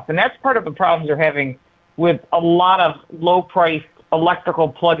shut-off. And that's part of the problems they're having with a lot of low-priced electrical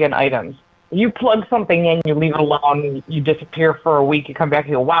plug-in items. You plug something in, you leave it alone, you disappear for a week, you come back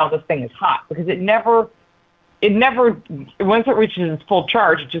and you go, wow, this thing is hot. Because it never, once it reaches its full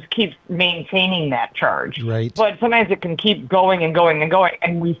charge, it just keeps maintaining that charge. Right. But sometimes it can keep going and going and going.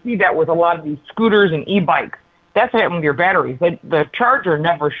 And we see that with a lot of these scooters and e-bikes. That's what happened with your batteries. The charger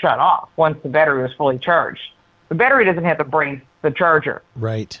never shut off once the battery was fully charged. The battery doesn't have to bring the charger.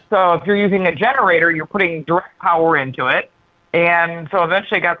 Right. So if you're using a generator, you're putting direct power into it. And so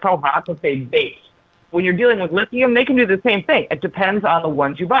eventually it got so hot that they baked. When you're dealing with lithium, they can do the same thing. It depends on the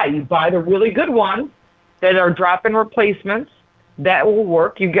ones you buy. You buy the really good ones that are drop-in replacements. That will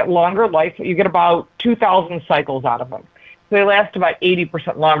work. You get longer life. You get about 2,000 cycles out of them. So they last about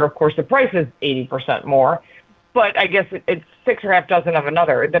 80% longer. Of course, the price is 80% more, but I guess it's 6 or half dozen of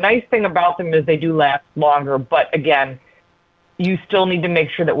another. The nice thing about them is they do last longer, but again, you still need to make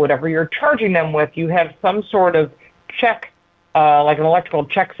sure that whatever you're charging them with, you have some sort of check, like an electrical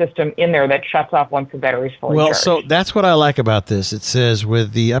check system in there that shuts off once the battery's fully charged. So that's what I like about this. It says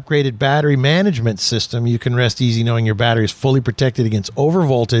with the upgraded battery management system, you can rest easy knowing your battery is fully protected against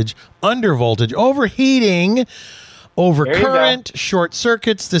overvoltage, undervoltage, overheating, overcurrent, short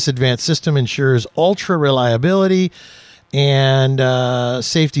circuits. This advanced system ensures ultra reliability and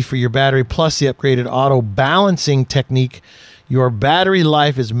safety for your battery, plus the upgraded auto balancing technique. Your battery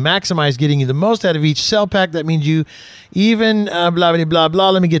life is maximized, getting you the most out of each cell pack. That means you even, blah, blah, blah, blah,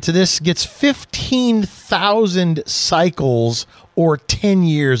 let me get to this, gets 15,000 cycles or 10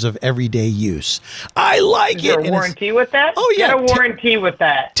 years of everyday use. I like it. Is there a warranty with that? Oh, yeah. Get a warranty with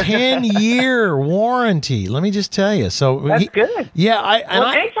that. 10-year warranty. Let me just tell you. So that's good. Yeah.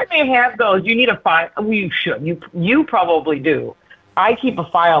 Anytime you have those, you need a file. Well, you should. You probably do. I keep a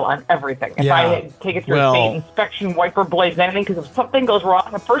file on everything. If I take it through a state inspection, wiper blades, anything, because if something goes wrong,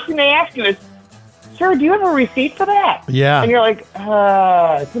 the first thing they ask you is, "Sir, do you have a receipt for that?" Yeah. And you're like,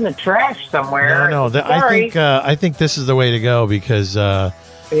 it's in the trash somewhere. No. Sorry. I think this is the way to go because the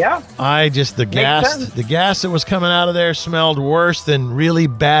gas that was coming out of there smelled worse than really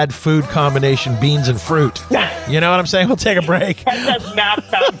bad food combination, beans and fruit. You know what I'm saying? We'll take a break. That does not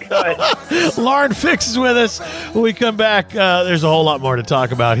sound good. Lauren Fix is with us. When we come back, there's a whole lot more to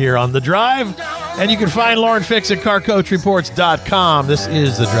talk about here on The Drive. And you can find Lauren Fix at carcoachreports.com. This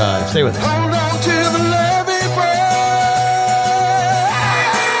is The Drive. Stay with us. Hold on to the levee brakes.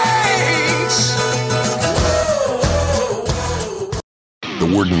 The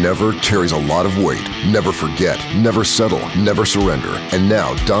word never carries a lot of weight. Never forget, never settle, never surrender. And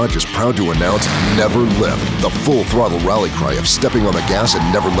now Dodge is proud to announce Never Lift, the full throttle rally cry of stepping on the gas and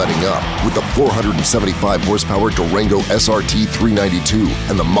never letting up. With the 475 horsepower Durango SRT 392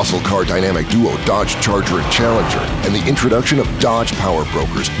 and the muscle car dynamic duo Dodge Charger and Challenger, and the introduction of Dodge Power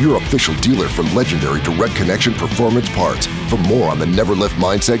Brokers, your official dealer for legendary direct connection performance parts. For more on the Never Lift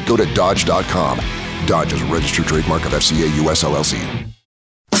mindset, go to Dodge.com. Dodge is a registered trademark of FCA US LLC.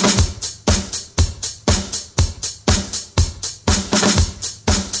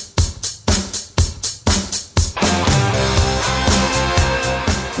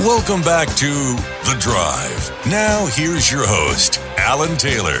 Welcome back to The Drive. Now, here's your host, Alan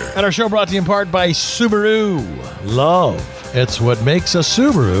Taylor. And our show brought to you in part by Subaru. Love. It's what makes a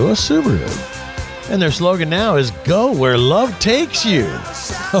Subaru a Subaru. And their slogan now is go where love takes you.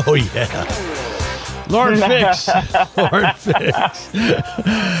 Oh, yeah. Lauren Fix. Lauren Fix.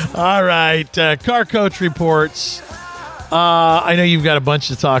 All right. Car Coach Reports. I know you've got a bunch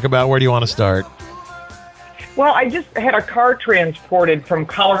to talk about. Where do you want to start? Well, I just had a car transported from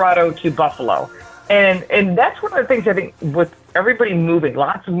Colorado to Buffalo. And that's one of the things I think with everybody moving,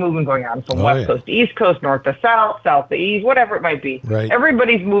 lots of moving going on from West Coast to East Coast, North to South, South to East, whatever it might be. Right.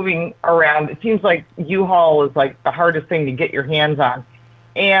 Everybody's moving around. It seems like U-Haul is like the hardest thing to get your hands on.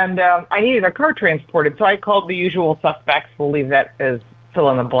 And I needed a car transported, so I called the usual suspects. We'll leave that as fill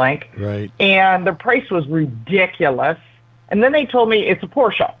in the blank. Right. And the price was ridiculous. And then they told me it's a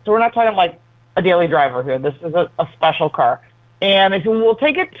Porsche. So we're not talking like a daily driver here. This is a special car. And they said, we'll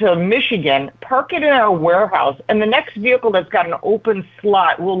take it to Michigan, park it in our warehouse, and the next vehicle that's got an open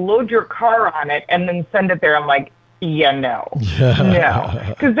slot, we'll load your car on it and then send it there. I'm like, no.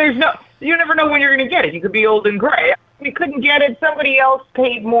 Because you never know when you're going to get it. You could be old and gray. We couldn't get it. Somebody else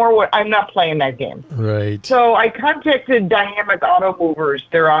paid more. I'm not playing that game. Right. So I contacted Dynamic Auto Movers.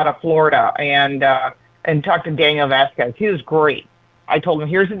 They're out of Florida, and talked to Daniel Vasquez. He was great. I told him,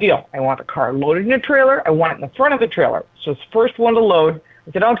 here's the deal. I want the car loaded in a trailer. I want it in the front of the trailer. So it's the first one to load.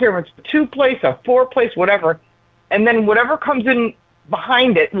 I said, I don't care if it's a 2-place, a 4-place, whatever. And then whatever comes in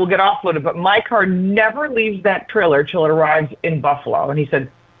behind it will get offloaded. But my car never leaves that trailer till it arrives in Buffalo. And he said,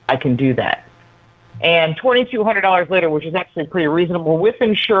 I can do that. And $2,200 later, which is actually pretty reasonable with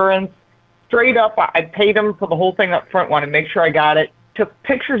insurance, straight up, I paid him for the whole thing up front, wanted to make sure I got it, took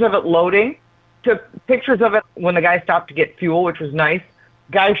pictures of it loading, took pictures of it when the guy stopped to get fuel, which was nice.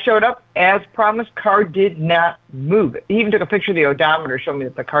 Guy showed up, as promised, car did not move. He even took a picture of the odometer, showing me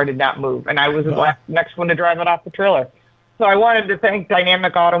that the car did not move, and I was the next one to drive it off the trailer. So I wanted to thank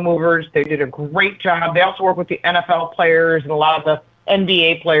Dynamic Auto Movers. They did a great job. They also work with the NFL players and a lot of the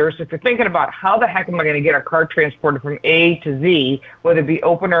NBA players. So if you're thinking about how the heck am I going to get a car transported from A to Z, whether it be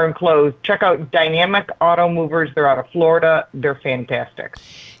open or enclosed, check out Dynamic Auto Movers. They're out of Florida. They're fantastic.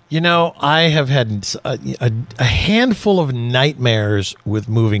 You know, I have had a handful of nightmares with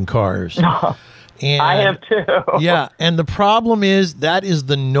moving cars. And I have too. Yeah, and the problem is that is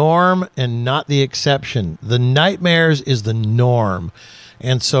the norm and not the exception. The nightmares is the norm.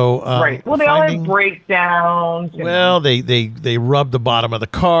 And so, right. Well, they all have breakdowns. Well, they rub the bottom of the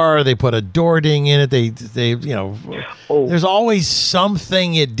car. They put a door ding in it. They there's always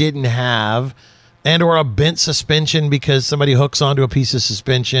something it didn't have, and or a bent suspension because somebody hooks onto a piece of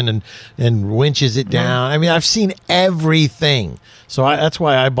suspension and winches it down. I mean, I've seen everything. So that's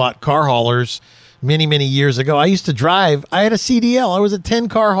why I bought car haulers many, many years ago. I used to drive. I had a CDL. I was a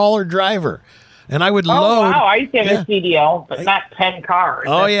 10-car hauler driver. And I would load. Oh, wow. I used to have a CDL, but not 10 cars.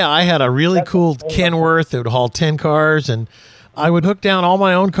 Oh, yeah. I had a really cool Kenworth that would haul 10 cars. And I would hook down all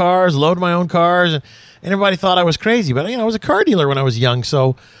my own cars, load my own cars. And everybody thought I was crazy. But, I was a car dealer when I was young.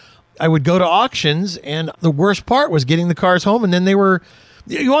 So I would go to auctions. And the worst part was getting the cars home. And then they were.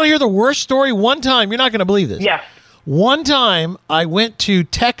 You want to hear the worst story? One time. You're not going to believe this. Yes. One time I went to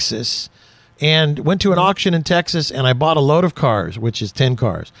Texas and went to an auction in Texas. And I bought a load of cars, which is 10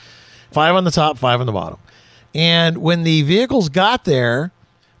 cars. 5 on the top, 5 on the bottom. And when the vehicles got there,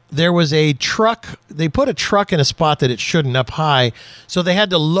 there was a truck. They put a truck in a spot that it shouldn't up high. So they had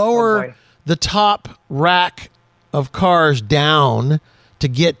to lower the top rack of cars down to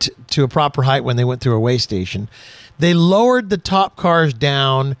get to a proper height when they went through a weigh station. They lowered the top cars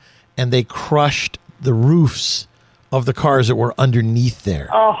down and they crushed the roofs of the cars that were underneath there.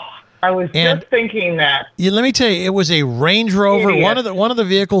 Oh. I was just thinking that. Yeah, let me tell you, it was a Range Rover. Idiot. One of the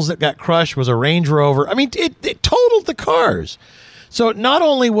vehicles that got crushed was a Range Rover. I mean, it totaled the cars. So not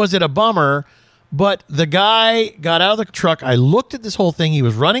only was it a bummer, but the guy got out of the truck. I looked at this whole thing. He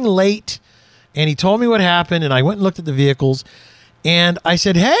was running late, and he told me what happened, and I went and looked at the vehicles, and I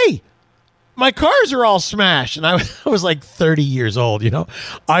said, hey, my cars are all smashed. And I was like 30 years old,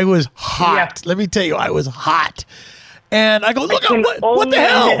 I was hot. Yeah. Let me tell you, I was hot. And I go, look, what the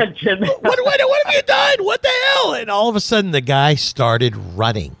hell? What have you done? What the hell? And all of a sudden, the guy started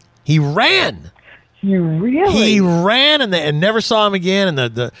running. He ran. You really? He ran and never saw him again.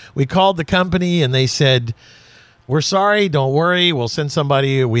 And we called the company, and they said, we're sorry. Don't worry. We'll send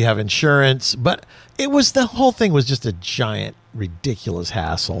somebody. We have insurance. But the whole thing was just a giant, ridiculous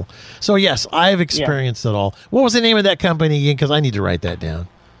hassle. So, yes, I've experienced it all. What was the name of that company again? Because I need to write that down.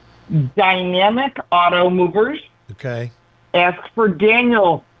 Dynamic Auto Movers. Okay. Ask for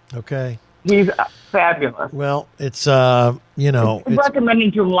Daniel. Okay. He's fabulous. Well, it's, I'm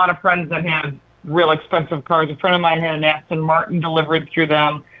recommending to a lot of friends that have real expensive cars. A friend of mine had an Aston Martin delivered through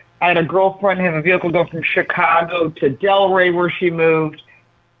them. I had a girlfriend have a vehicle go from Chicago to Delray where she moved.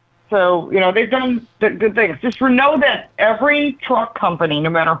 So, they've done good things. Just know that every truck company, no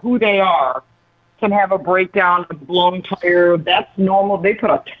matter who they are, can have a breakdown, a blown tire. That's normal. They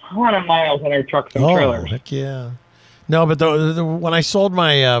put a ton of miles on their trucks and trailers. Oh, heck yeah. No, but when I sold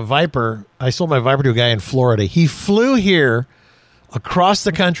my Viper, to a guy in Florida. He flew here across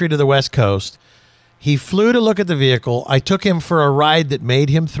the country to the West Coast. He flew to look at the vehicle. I took him for a ride that made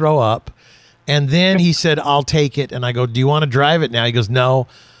him throw up. And then he said, I'll take it. And I go, do you want to drive it now? He goes, no,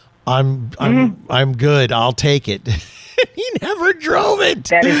 I'm good. I'll take it. He never drove it.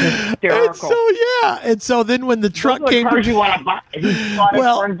 That is hysterical. And so then when the truck came, cars you want to buy.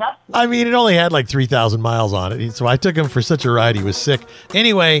 I mean, it only had like 3,000 miles on it. So I took him for such a ride. He was sick.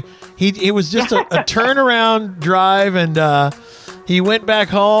 Anyway, it was just a turnaround drive, and he went back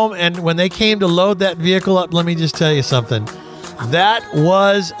home. And when they came to load that vehicle up, let me just tell you something. That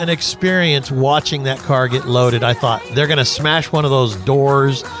was an experience watching that car get loaded. I thought, they're going to smash one of those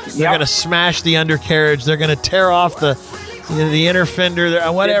doors. They're going to smash the undercarriage. They're going to tear off the inner fender,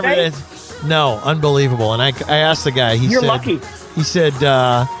 whatever it is. No, unbelievable. And I asked the guy. You're lucky. He said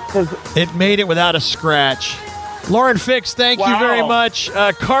it made it without a scratch. Lauren Fix, thank you very much.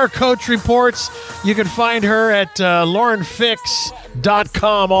 Car Coach Reports. You can find her at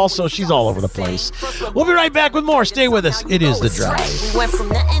laurenfix.com. Also, she's all over the place. We'll be right back with more. Stay with us. It is The Drive. We went from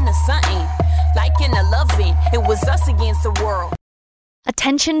nothing to something, like in a loving. It was us against the world.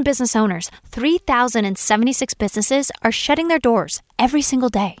 Attention business owners, 3,076 businesses are shutting their doors every single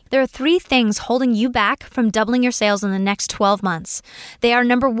day. There are 3 things holding you back from doubling your sales in the next 12 months. They are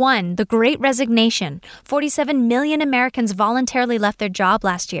number 1, the Great Resignation. 47 million Americans voluntarily left their job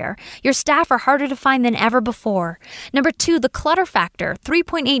last year. Your staff are harder to find than ever before. Number 2, the clutter factor.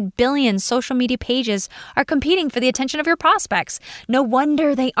 3.8 billion social media pages are competing for the attention of your prospects. No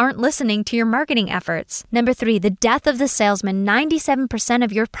wonder they aren't listening to your marketing efforts. Number 3, the death of the salesman. 97%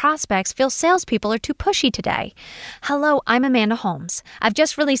 of your prospects feel salespeople are too pushy today. Hello, I'm Amanda Holmes. loves. I've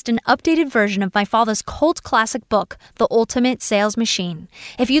just released an updated version of my father's cult classic book, The Ultimate Sales Machine.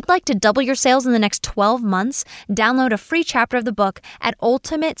 If you'd like to double your sales in the next 12 months, download a free chapter of the book at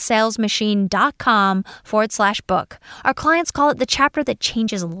ultimatesalesmachine.com/book. Our clients call it the chapter that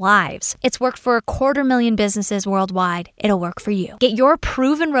changes lives. It's worked for 250,000 businesses worldwide. It'll work for you. Get your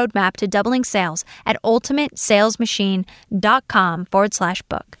proven roadmap to doubling sales at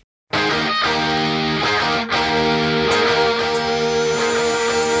ultimatesalesmachine.com/book.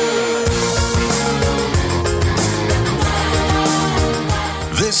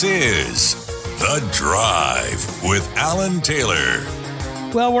 This is The Drive with Alan Taylor.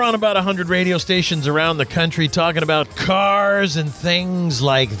 Well, we're on about 100 radio stations around the country talking about cars and things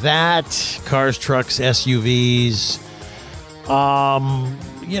like that. Cars, trucks, SUVs,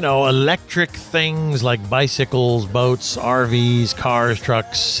 electric things like bicycles, boats, RVs, cars,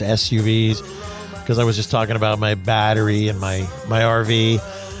 trucks, SUVs, because I was just talking about my battery and my RV.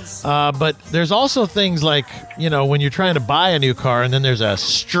 But there's also things like, when you're trying to buy a new car and then there's a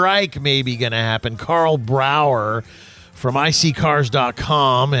strike maybe going to happen. Carl Brower from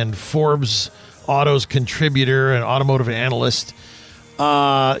iCars.com and Forbes Auto's contributor and automotive analyst.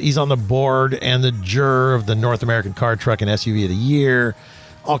 He's on the board and the juror of the North American Car, Truck, and SUV of the Year.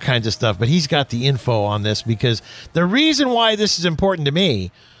 All kinds of stuff. But he's got the info on this because the reason why this is important to me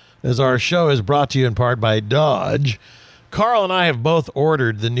is our show is brought to you in part by Dodge. Carl and I have both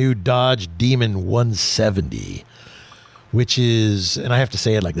ordered the new Dodge Demon 170, which is, and I have to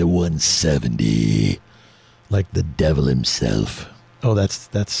say it like the 170, like the devil himself. Oh, that's,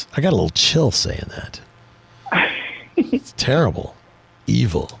 I got a little chill saying that. It's terrible.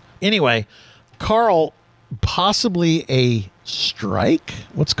 Evil. Anyway, Carl, possibly a strike?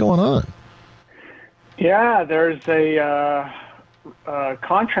 What's going on? Yeah, there's a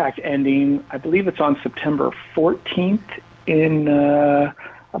contract ending. I believe it's on September 14th in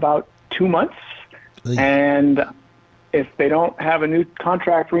about 2 months. And if they don't have a new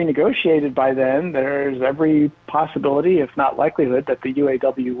contract renegotiated by then, there's every possibility, if not likelihood, that the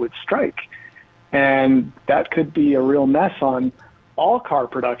UAW would strike. And that could be a real mess on all car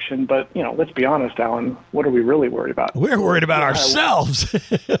production. But, let's be honest, Alan, what are we really worried about? We're worried about ourselves.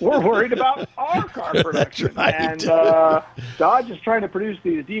 We're worried about our car production. Right. And Dodge is trying to produce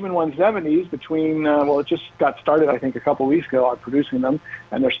these Demon 170s between, it just got started, I think, a couple weeks ago on producing them.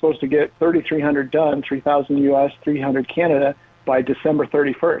 And they're supposed to get 3,300 done, 3,000 U.S., 300 Canada by December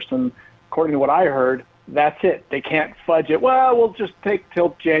 31st. And according to what I heard, that's it. They can't fudge it. Well, we'll just take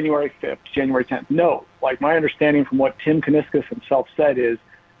till January 5th, January 10th. No. Like my understanding from what Tim Kuniskis himself said is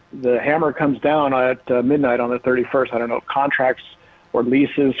the hammer comes down at midnight on the 31st. I don't know if contracts or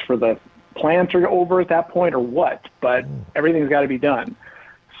leases for the plants are over at that point or what, but everything's got to be done.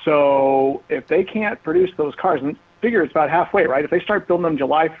 So if they can't produce those cars, and figure it's about halfway, right? If they start building them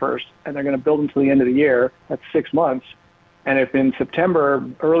July 1st and they're going to build them till the end of the year, that's 6 months. And if in September,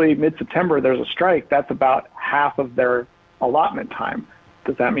 early, mid-September, there's a strike, that's about half of their allotment time.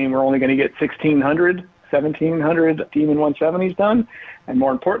 Does that mean we're only going to get 1,700 Demon 170s done? And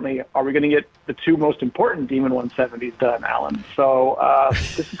more importantly, are we going to get the two most important Demon 170s done, Alan? So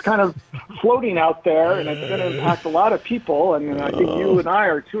this is kind of floating out there, and it's going to impact a lot of people. And I think you and I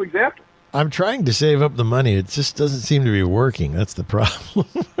are two examples. I'm trying to save up the money. It just doesn't seem to be working. That's the problem.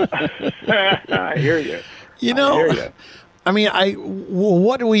 I hear you. I hear you. I mean,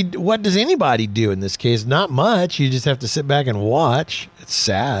 what does anybody do in this case? Not much. You just have to sit back and watch. It's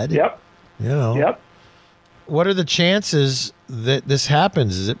sad. Yep. Yep. What are the chances that this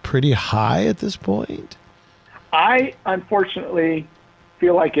happens? Is it pretty high at this point? I unfortunately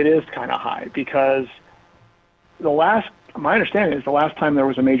feel like it is kind of high because my understanding is the last time there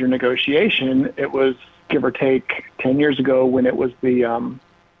was a major negotiation, it was give or take 10 years ago when it was the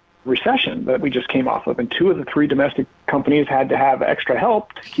recession that we just came off of, and 2 of the 3 domestic companies had to have extra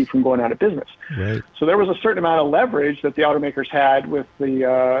help to keep from going out of business. Right. So there was a certain amount of leverage that the automakers had with the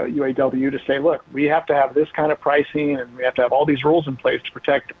UAW to say, look, we have to have this kind of pricing and we have to have all these rules in place to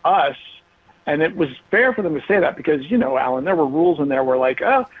protect us. And it was fair for them to say that because, Alan, there were rules in there where like,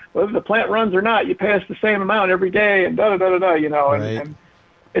 whether the plant runs or not, you pay us the same amount every day and Right.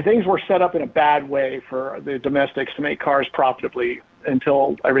 and things were set up in a bad way for the domestics to make cars profitably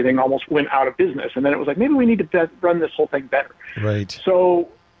until everything almost went out of business. And then it was like, maybe we need to run this whole thing better. Right. So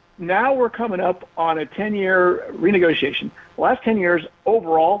now we're coming up on a 10-year renegotiation. The last 10 years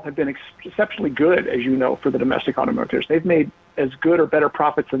overall have been exceptionally good, as you know, for the domestic automakers. They've made as good or better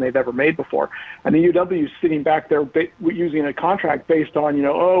profits than they've ever made before. And the UW is sitting back there using a contract based on,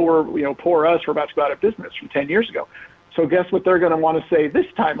 we're, poor us, we're about to go out of business from 10 years ago. So guess what they're going to want to say this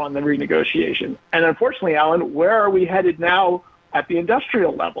time on the renegotiation? And unfortunately, Alan, where are we headed now at the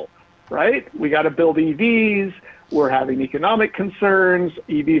industrial level, right? We got to build EVs. We're having economic concerns.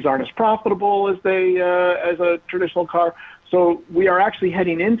 EVs aren't as profitable as as a traditional car. So we are actually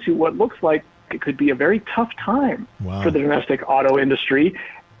heading into what looks like it could be a very tough time for the domestic auto industry.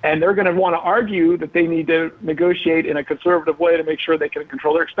 And they're going to want to argue that they need to negotiate in a conservative way to make sure they can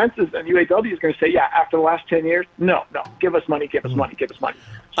control their expenses. And UAW is going to say, yeah, after the last 10 years, no, give us money, give us money, give us money.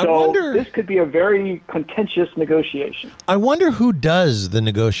 So this could be a very contentious negotiation. I wonder who does the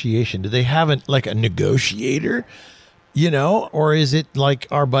negotiation. Do they have a negotiator, or is it like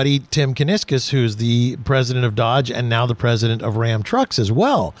our buddy Tim Kuniskis, who's the president of Dodge and now the president of Ram Trucks as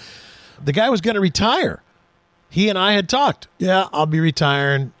well? The guy was going to retire. He and I had talked. Yeah, I'll be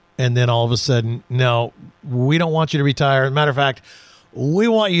retiring. And then all of a sudden, no, we don't want you to retire. As a matter of fact, we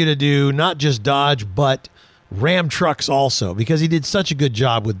want you to do not just Dodge, but Ram Trucks also, because he did such a good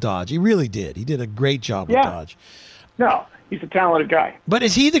job with Dodge. He really did. He did a great job with Dodge. No, he's a talented guy. But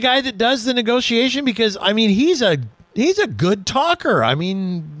is he the guy that does the negotiation? Because, he's a good talker.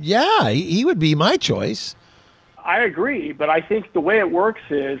 He would be my choice. I agree, but I think the way it works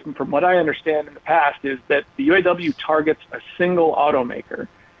is, from what I understand in the past, is that the UAW targets a single automaker,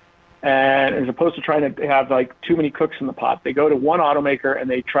 and as opposed to trying to have too many cooks in the pot, they go to one automaker and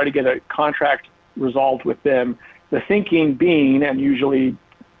they try to get a contract resolved with them. The thinking being, and usually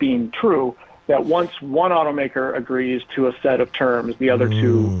being true, that once one automaker agrees to a set of terms, the other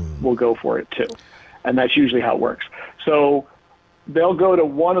two will go for it too, and that's usually how it works. So they'll go to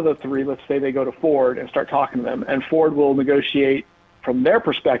one of the three, let's say they go to Ford, and start talking to them, and Ford will negotiate from their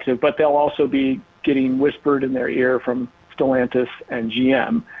perspective, but they'll also be getting whispered in their ear from Stellantis and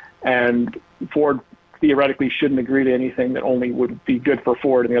GM, and Ford theoretically shouldn't agree to anything that only would be good for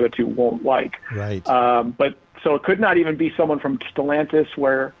Ford and the other two won't like. Right. But so it could not even be someone from Stellantis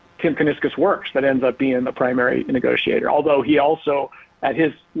where Tim Kuniskis works that ends up being the primary negotiator, although he also, at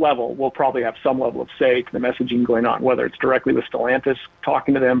his level, will probably have some level of say to the messaging going on, whether it's directly with Stellantis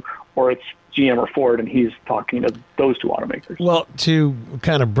talking to them or it's GM or Ford and he's talking to those two automakers. Well, to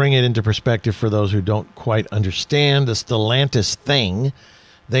kind of bring it into perspective for those who don't quite understand the Stellantis thing,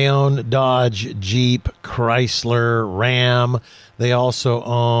 they own Dodge, Jeep, Chrysler, Ram. They also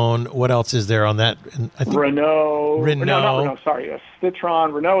own, what else is there on that? I think Renault. No, not Renault, sorry.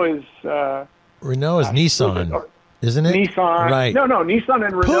 Citroen. Renault is Nissan. Isn't it? Nissan. Right. No, Nissan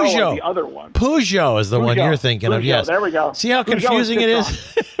and Renault are the other one. Peugeot is the one you're thinking of, yes. There we go. See how confusing it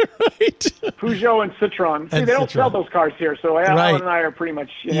is? Right. Peugeot and Citroen. See, they don't sell those cars here, so Alan and I are pretty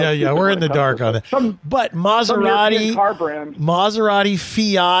much... Yeah, we're in the dark on it. But Maserati, car brand. Maserati,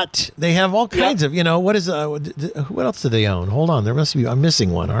 Fiat, they have all kinds of, what else do they own? Hold on, I'm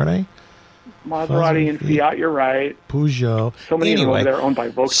missing one, aren't I? Maserati and Fiat, you're right. Peugeot. So many of them, they're owned by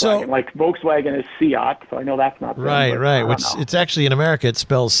Volkswagen. Like Volkswagen is Seat, so I know that's not them. Right. It's actually in America, it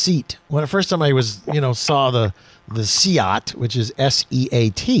spells seat. When the first time I was, saw the Seat, which is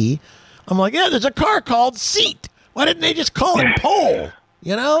S-E-A-T, I'm like, yeah, there's a car called Seat. Why didn't they just call it pole?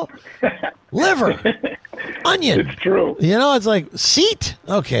 Liver, onion. It's true. It's like seat.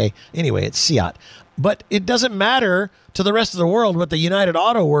 Okay. Anyway, it's Seat. But it doesn't matter to the rest of the world what the United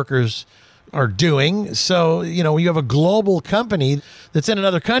Auto Workers are doing. So, you have a global company that's in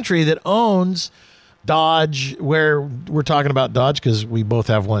another country that owns Dodge, where we're talking about Dodge because we both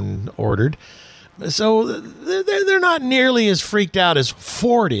have one ordered. So they're not nearly as freaked out as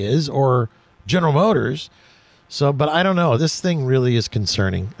Ford is or General Motors. So, but I don't know. This thing really is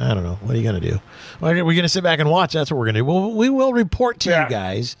concerning. I don't know. What are you going to do? We're going to sit back and watch. That's what we're going to do. Well, we will report to you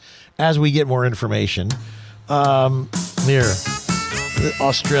guys as we get more information. Here, the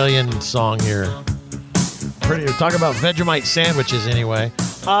Australian song here. Talk about Vegemite sandwiches anyway.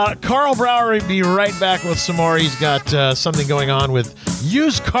 Carl Brower will be right back with some more. He's got something going on with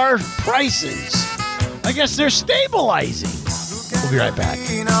used car prices. I guess they're stabilizing. We'll be right back.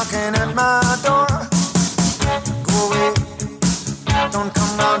 Knocking at my door. Go away. Don't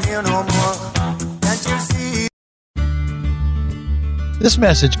come down here no more. Can't you see? This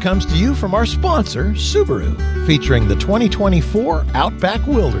message comes to you from our sponsor, Subaru, featuring the 2024 Outback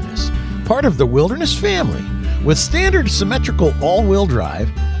Wilderness, part of the Wilderness family, with standard symmetrical all-wheel drive,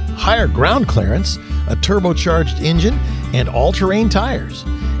 higher ground clearance, a turbocharged engine, and all-terrain tires.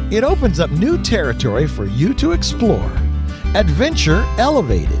 It opens up new territory for you to explore. Adventure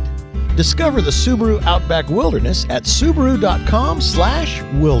elevated. Discover the Subaru Outback Wilderness at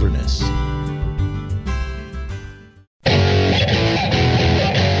Subaru.com/wilderness.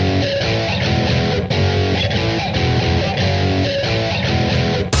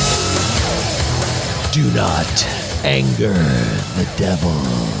 Do not anger the devil.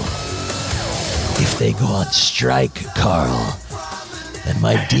 If they go on strike, Carl, and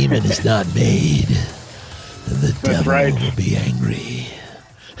my demon is not made, then the devil will be angry.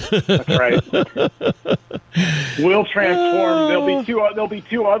 That's right. We'll transform. There'll be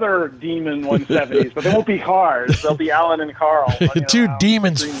two other demon 170s, but they won't be cars. They'll be Alan and Carl. Two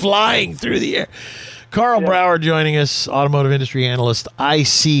demons flying through the air. Carl Brower joining us, automotive industry analyst.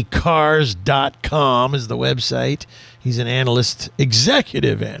 iccars.com is the website. He's an analyst,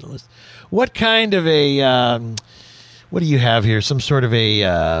 executive analyst. What kind of a, what do you have here? Some sort of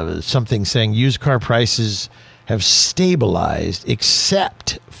a, something saying used car prices have stabilized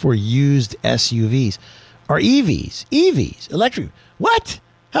except for used SUVs. Or EVs, electric. What?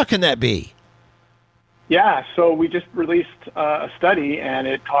 How can that be? Yeah, so we just released a study, and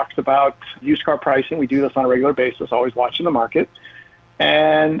it talks about used car pricing. We do this on a regular basis, always watching the market.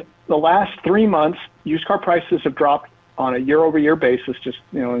 And the last 3 months, used car prices have dropped on a year-over-year basis. Just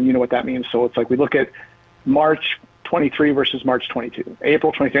you know what that means. So it's like we look at March 23 versus March 22,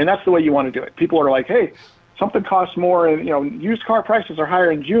 April 23, and that's the way you want to do it. People are like, hey, something costs more, and used car prices are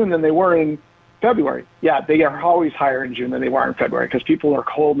higher in June than they were in February. Yeah, they are always higher in June than they were in February because people are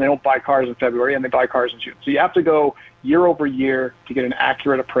cold and they don't buy cars in February and they buy cars in June. So you have to go year over year to get an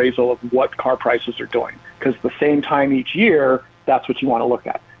accurate appraisal of what car prices are doing because the same time each year, that's what you want to look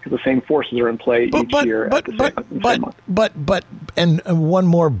at because the same forces are in play each year. But one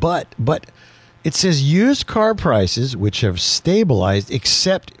more but it says used car prices, which have stabilized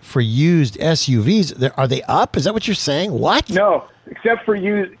except for used SUVs. Are they up? Is that what you're saying? What? No, except for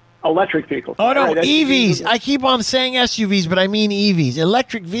used electric vehicles. Oh, no, right, EVs. I keep on saying SUVs, but I mean EVs,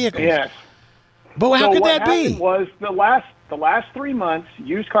 electric vehicles. Yes. But how could that be? What happened was the last 3 months,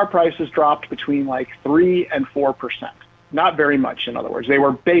 used car prices dropped between like 3 and 4%. Not very much, in other words. They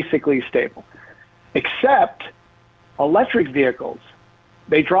were basically stable. Except electric vehicles.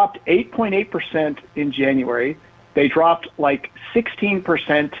 They dropped 8.8% in January. They dropped like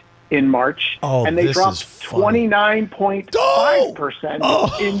 16% in March, and they dropped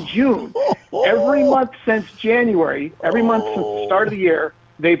 29.5% in June. Every month since January, every month since the start of the year,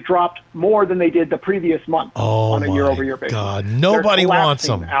 they've dropped more than they did the previous month on a year-over-year basis. God, nobody wants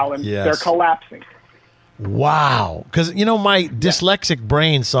them, Alan. Yes. They're collapsing. Wow. Because, my dyslexic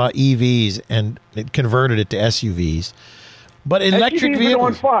brain saw EVs and it converted it to SUVs. But electric SUVs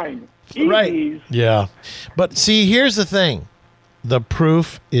vehicles... are doing fine. EVs... Right. Yeah. But see, here's the thing. The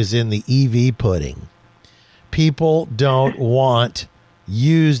proof is in the EV pudding. People don't want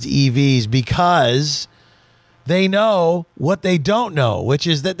used EVs because they know what they don't know, which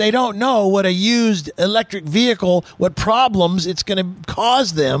is that they don't know what a used electric vehicle, what problems it's going to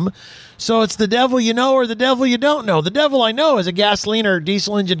cause them. So it's the devil you know or the devil you don't know. The devil I know is a gasoline or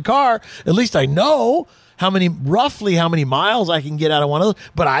diesel engine car. At least I know roughly how many miles I can get out of one of those,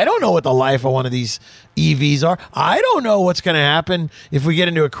 but I don't know what the life of one of these EVs are. I don't know what's going to happen if we get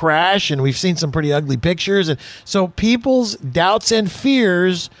into a crash, and we've seen some pretty ugly pictures. And so people's doubts and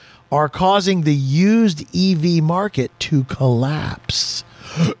fears are causing the used EV market to collapse.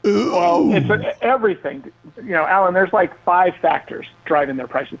 Well, it's everything. Alan, there's like 5 factors driving their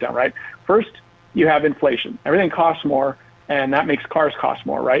prices down, right? First, you have inflation. Everything costs more, and that makes cars cost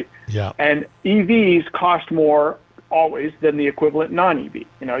more, right? Yeah. And EVs cost more always than the equivalent non-EV.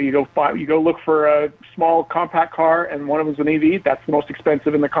 You go look for a small compact car, and one of them's an EV. That's the most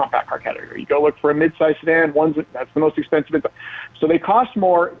expensive in the compact car category. You go look for a mid-size sedan. That's the most expensive. So they cost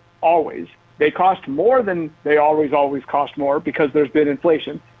more always. They cost more than they always cost more because there's been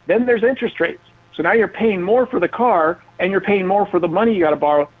inflation. Then there's interest rates. So now you're paying more for the car, and you're paying more for the money you got to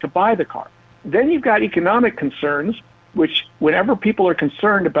borrow to buy the car. Then you've got economic concerns, which whenever people are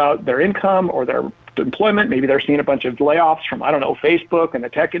concerned about their income or their employment, maybe they're seeing a bunch of layoffs from, Facebook and the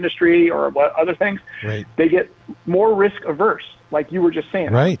tech industry or what other things, right. They get more risk averse, like you were just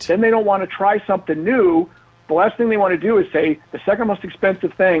saying. Right. Then they don't want to try something new. The last thing they want to do is say the second most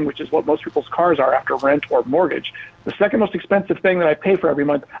expensive thing, which is what most people's cars are after rent or mortgage, the second most expensive thing that I pay for every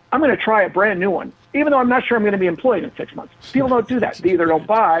month, I'm going to try a brand new one, even though I'm not sure I'm going to be employed in 6 months. People don't do that. They either don't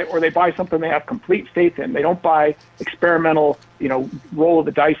buy or they buy something they have complete faith in. They don't buy experimental, roll of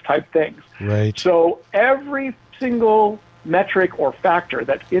the dice type things. Right. So every single metric or factor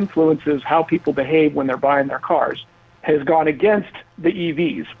that influences how people behave when they're buying their cars has gone against the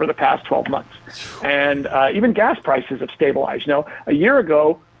EVs for the past 12 months. And even gas prices have stabilized. A year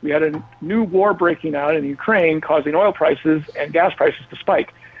ago, we had a new war breaking out in Ukraine, causing oil prices and gas prices to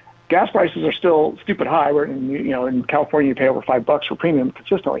spike. Gas prices are still stupid high. We're in California, you pay over $5 for premium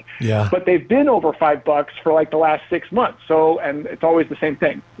consistently. Yeah. But they've been over $5 for like the last 6 months. So, and it's always the same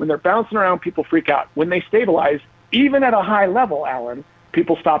thing. When they're bouncing around, people freak out. When they stabilize, even at a high level, Alan,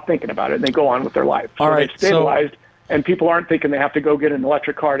 people stop thinking about it and they go on with their lives. All right. They've stabilized. and people aren't thinking they have to go get an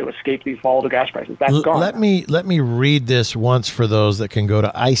electric car to escape these volatile gas prices. That's gone. Let me read this once for those that can go to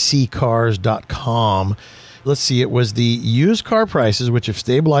iccars.com. Let's see. It was the used car prices, which have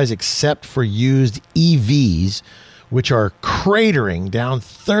stabilized except for used EVs, which are cratering, down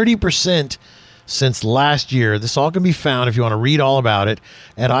 30% since last year. This all can be found, if you want to read all about it,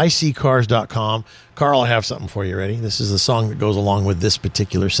 at iccars.com. Carl, I have something for you. Ready? This is the song that goes along with this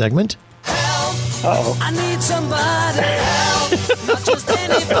particular segment. Help! I need somebody help, not just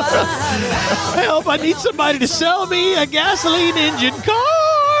anybody Help! I need somebody to sell me a gasoline engine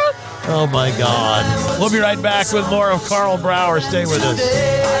car. Oh my God! We'll be right back with more of Carl Brower. Stay with us.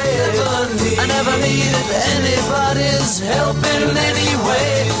 I never needed anybody's help in any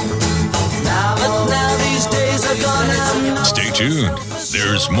way. Now these days are gone. Stay tuned.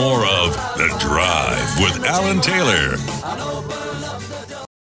 There's more of The Drive with Alan Taylor.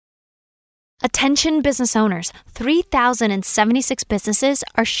 Attention business owners, 3,076 businesses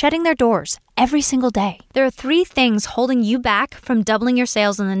are shutting their doors every single day. There are 3 things holding you back from doubling your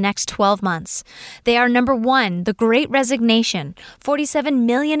sales in the next 12 months. They are number 1, the Great Resignation. 47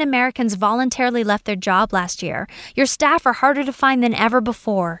 million Americans voluntarily left their job last year. Your staff are harder to find than ever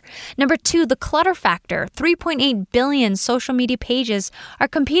before. Number 2, the clutter factor. 3.8 billion social media pages are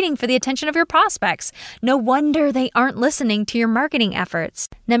competing for the attention of your prospects. No wonder they aren't listening to your marketing efforts.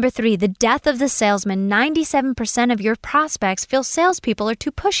 Number 3, the death of the salesman. 97% of your prospects feel salespeople are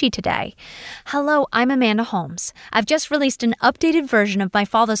too pushy today. Hello, I'm Amanda Holmes. I've just released an updated version of my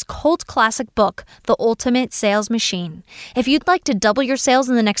father's cult classic book, The Ultimate Sales Machine. If you'd like to double your sales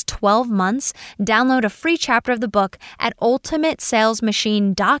in the next 12 months, download a free chapter of the book at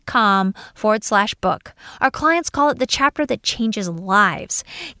ultimatesalesmachine.com/book. Our clients call it the chapter that changes lives.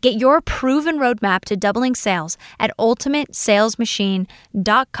 Get your proven roadmap to doubling sales at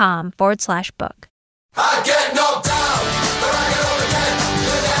ultimatesalesmachine.com/book. I get knocked down, but I get up again.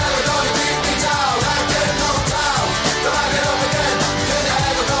 You're never gonna keep me down. I get knocked down, but I get up again. You're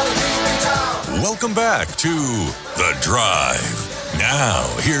never gonna keep me down. Welcome back to The Drive. Now,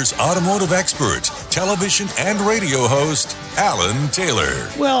 here's automotive expert, television and radio host, Alan Taylor.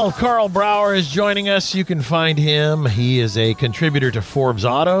 Well, Carl Brower is joining us. You can find him. He is a contributor to Forbes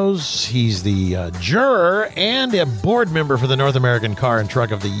Autos. He's the juror and a board member for the North American Car and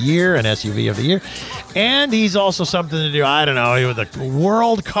Truck of the Year and SUV of the Year. And he's also something to do, I don't know, with the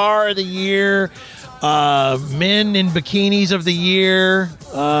World Car of the Year, Men in Bikinis of the Year.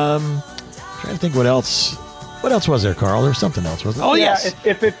 Trying to think what else. What else was there, Carl? There was something else, wasn't there? Oh, yeah, yes.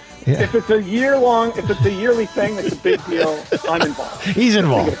 If it's a yearly thing, it's a big deal. I'm involved. He's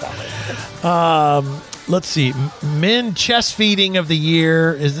involved. Let's see. Men chest feeding of the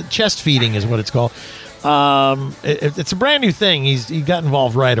year. Chest feeding is what it's called. It's a brand new thing. He got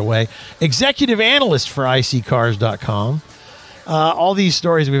involved right away. Executive analyst for iccars.com. All these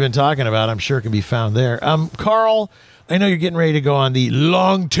stories we've been talking about, I'm sure, can be found there. Carl, I know you're getting ready to go on the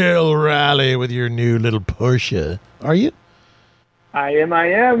long-tail rally with your new little Porsche. Are you? I am.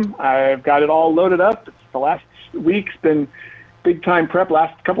 I've got it all loaded up. The last week's been big-time prep.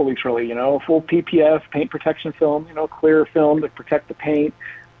 Last couple of weeks, really. Full PPF, paint protection film. Clear film to protect the paint,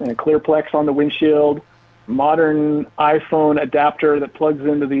 and Clearplex on the windshield. Modern iPhone adapter that plugs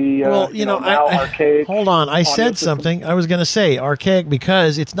into the archaic. Hold on, I said something. I was going to say archaic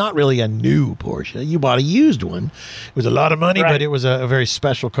because it's not really a new Porsche. You bought a used one. It was a lot of money, right. But it was a very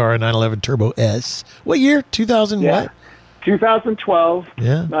special car, a 911 Turbo S. What year? 2000 what? 2012.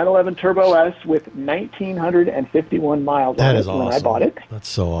 Yeah. 911 Turbo S with 1,951 miles that on is it awesome. when I bought it. That's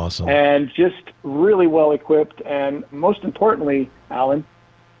so awesome. And just really well equipped, and most importantly, Alan,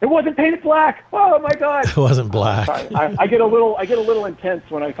 it wasn't painted black. Oh my God! It wasn't black. I get a little intense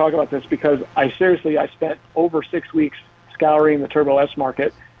when I talk about this because I spent over 6 weeks scouring the Turbo S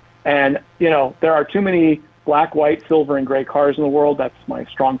market, and there are too many black, white, silver, and gray cars in the world. That's my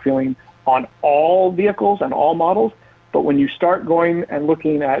strong feeling on all vehicles and all models. But when you start going and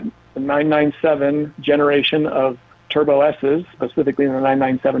looking at the 997 generation of Turbo S's, specifically the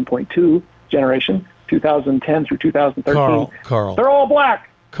 997.2 generation, 2010 through 2013, Carl, they're all black.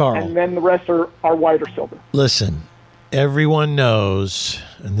 Carl. And then the rest are white or silver. Listen, everyone knows,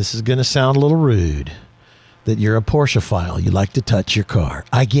 and this is going to sound a little rude, that you're a Porsche-phile. You like to touch your car.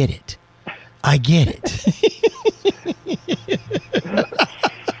 I get it.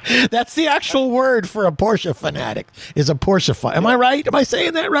 That's the actual word for a Porsche fanatic, is a Porsche-phile. Am I right? Am I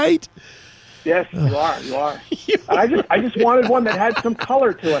saying that right? Yes, you are. And I just wanted one that had some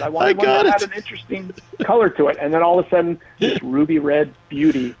color to it. I wanted one that had an interesting color to it. And then all of a sudden, this ruby red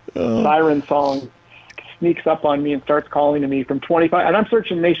beauty siren song sneaks up on me and starts calling to me from 25, and I'm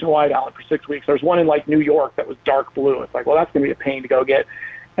searching nationwide, Alan, for 6 weeks. There's one in like New York that was dark blue. It's like, well, that's going to be a pain to go get.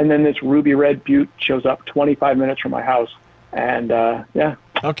 And then this ruby red Butte shows up 25 minutes from my house. And, yeah.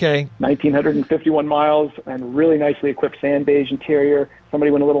 Okay. 1,951 miles and really nicely equipped sand beige interior. Somebody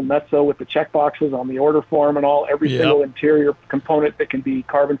went a little nutso with the check boxes on the order form and all. Every single interior component that can be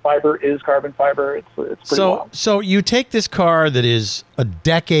carbon fiber is carbon fiber. It's pretty wild. So you take this car that is a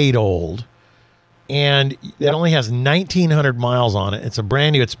decade old and it only has 1,900 miles on it. It's a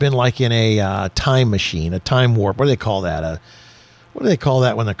brand new. It's been like in a time machine, a time warp. What do they call that? What do they call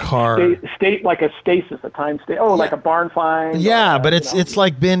that when the car state like a stasis, a time state? Oh, like a barn find. Yeah, but it's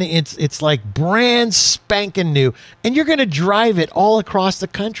like brand spanking new, and you're going to drive it all across the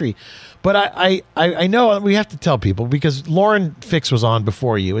country. But I know we have to tell people because Lauren Fix was on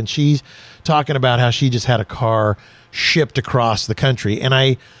before you, and she's talking about how she just had a car shipped across the country, and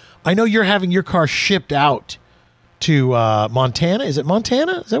I know you're having your car shipped out to Montana. Is it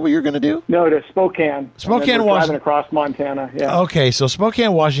Montana? Is that what you're going to do? No, to Spokane. Washington. Driving across Montana. Yeah. Okay, so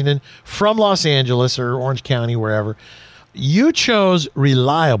Spokane, Washington, from Los Angeles or Orange County, wherever. You chose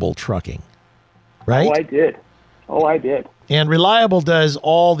Reliable Trucking, right? Oh, I did. And Reliable does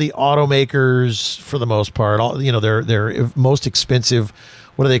all the automakers for the most part. All their most expensive.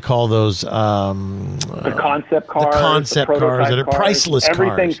 What do they call those? The concept cars. The concept cars that are priceless cars.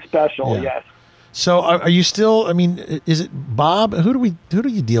 Everything special. Yeah. Yes. So are you still, I mean, is it Bob? Who do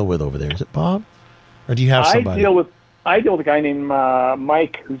you deal with over there? Is it Bob? Or do you have somebody? I deal with a guy named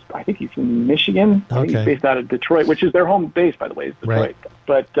Mike, I think he's in Michigan. I think he's based out of Detroit, which is their home base, by the way, is Detroit.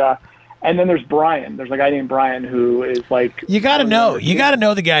 Right. But, and then there's Brian. There's a guy named Brian who is like... You got to know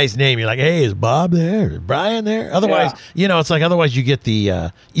the guy's name. You're like, hey, is Bob there? Is Brian there? Otherwise, it's like, otherwise you get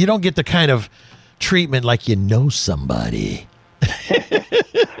the, you don't get the kind of treatment like you know somebody.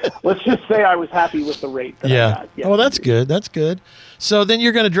 Let's just say I was happy with the rate that I got. Yes, well, that's good. That's good. So then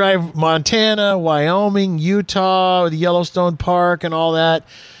you're going to drive Montana, Wyoming, Utah, the Yellowstone Park, and all that.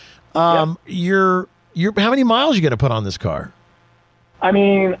 You're how many miles are you going to put on this car? I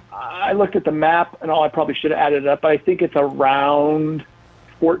mean, I looked at the map and all. I probably should have added it up, but I think it's around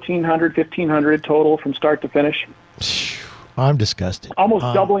 1,400, 1,500 total from start to finish. I'm disgusted. Almost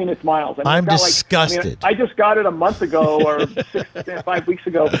doubling its miles. I mean, I'm disgusted. I just got it a month ago or 5 weeks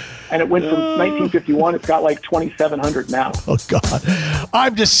ago, and it went from 1951. It's got like 2,700 now. Oh, God.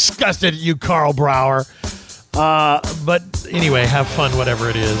 I'm disgusted at you, Carl Brower. But anyway, have fun, whatever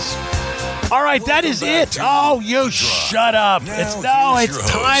it is. All right, that is it. Oh, you shut up. It's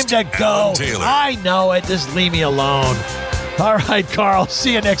time to go. I know it. Just leave me alone. All right, Carl.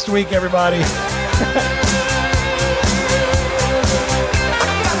 See you next week, everybody.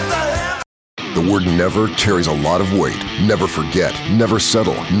 The word never carries a lot of weight. Never forget, never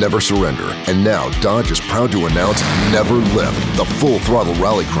settle, never surrender. And now Dodge is proud to announce Never Lift, the full throttle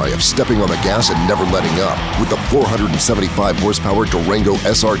rally cry of stepping on the gas and never letting up. With the 475 horsepower Durango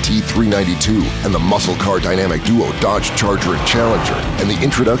SRT 392 and the muscle car dynamic duo Dodge Charger and Challenger. And the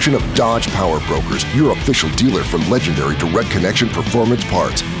introduction of Dodge Power Brokers, your official dealer for legendary direct connection performance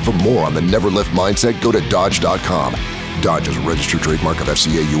parts. For more on the Never Lift mindset, go to Dodge.com. Dodge is a registered trademark of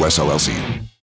FCA US LLC.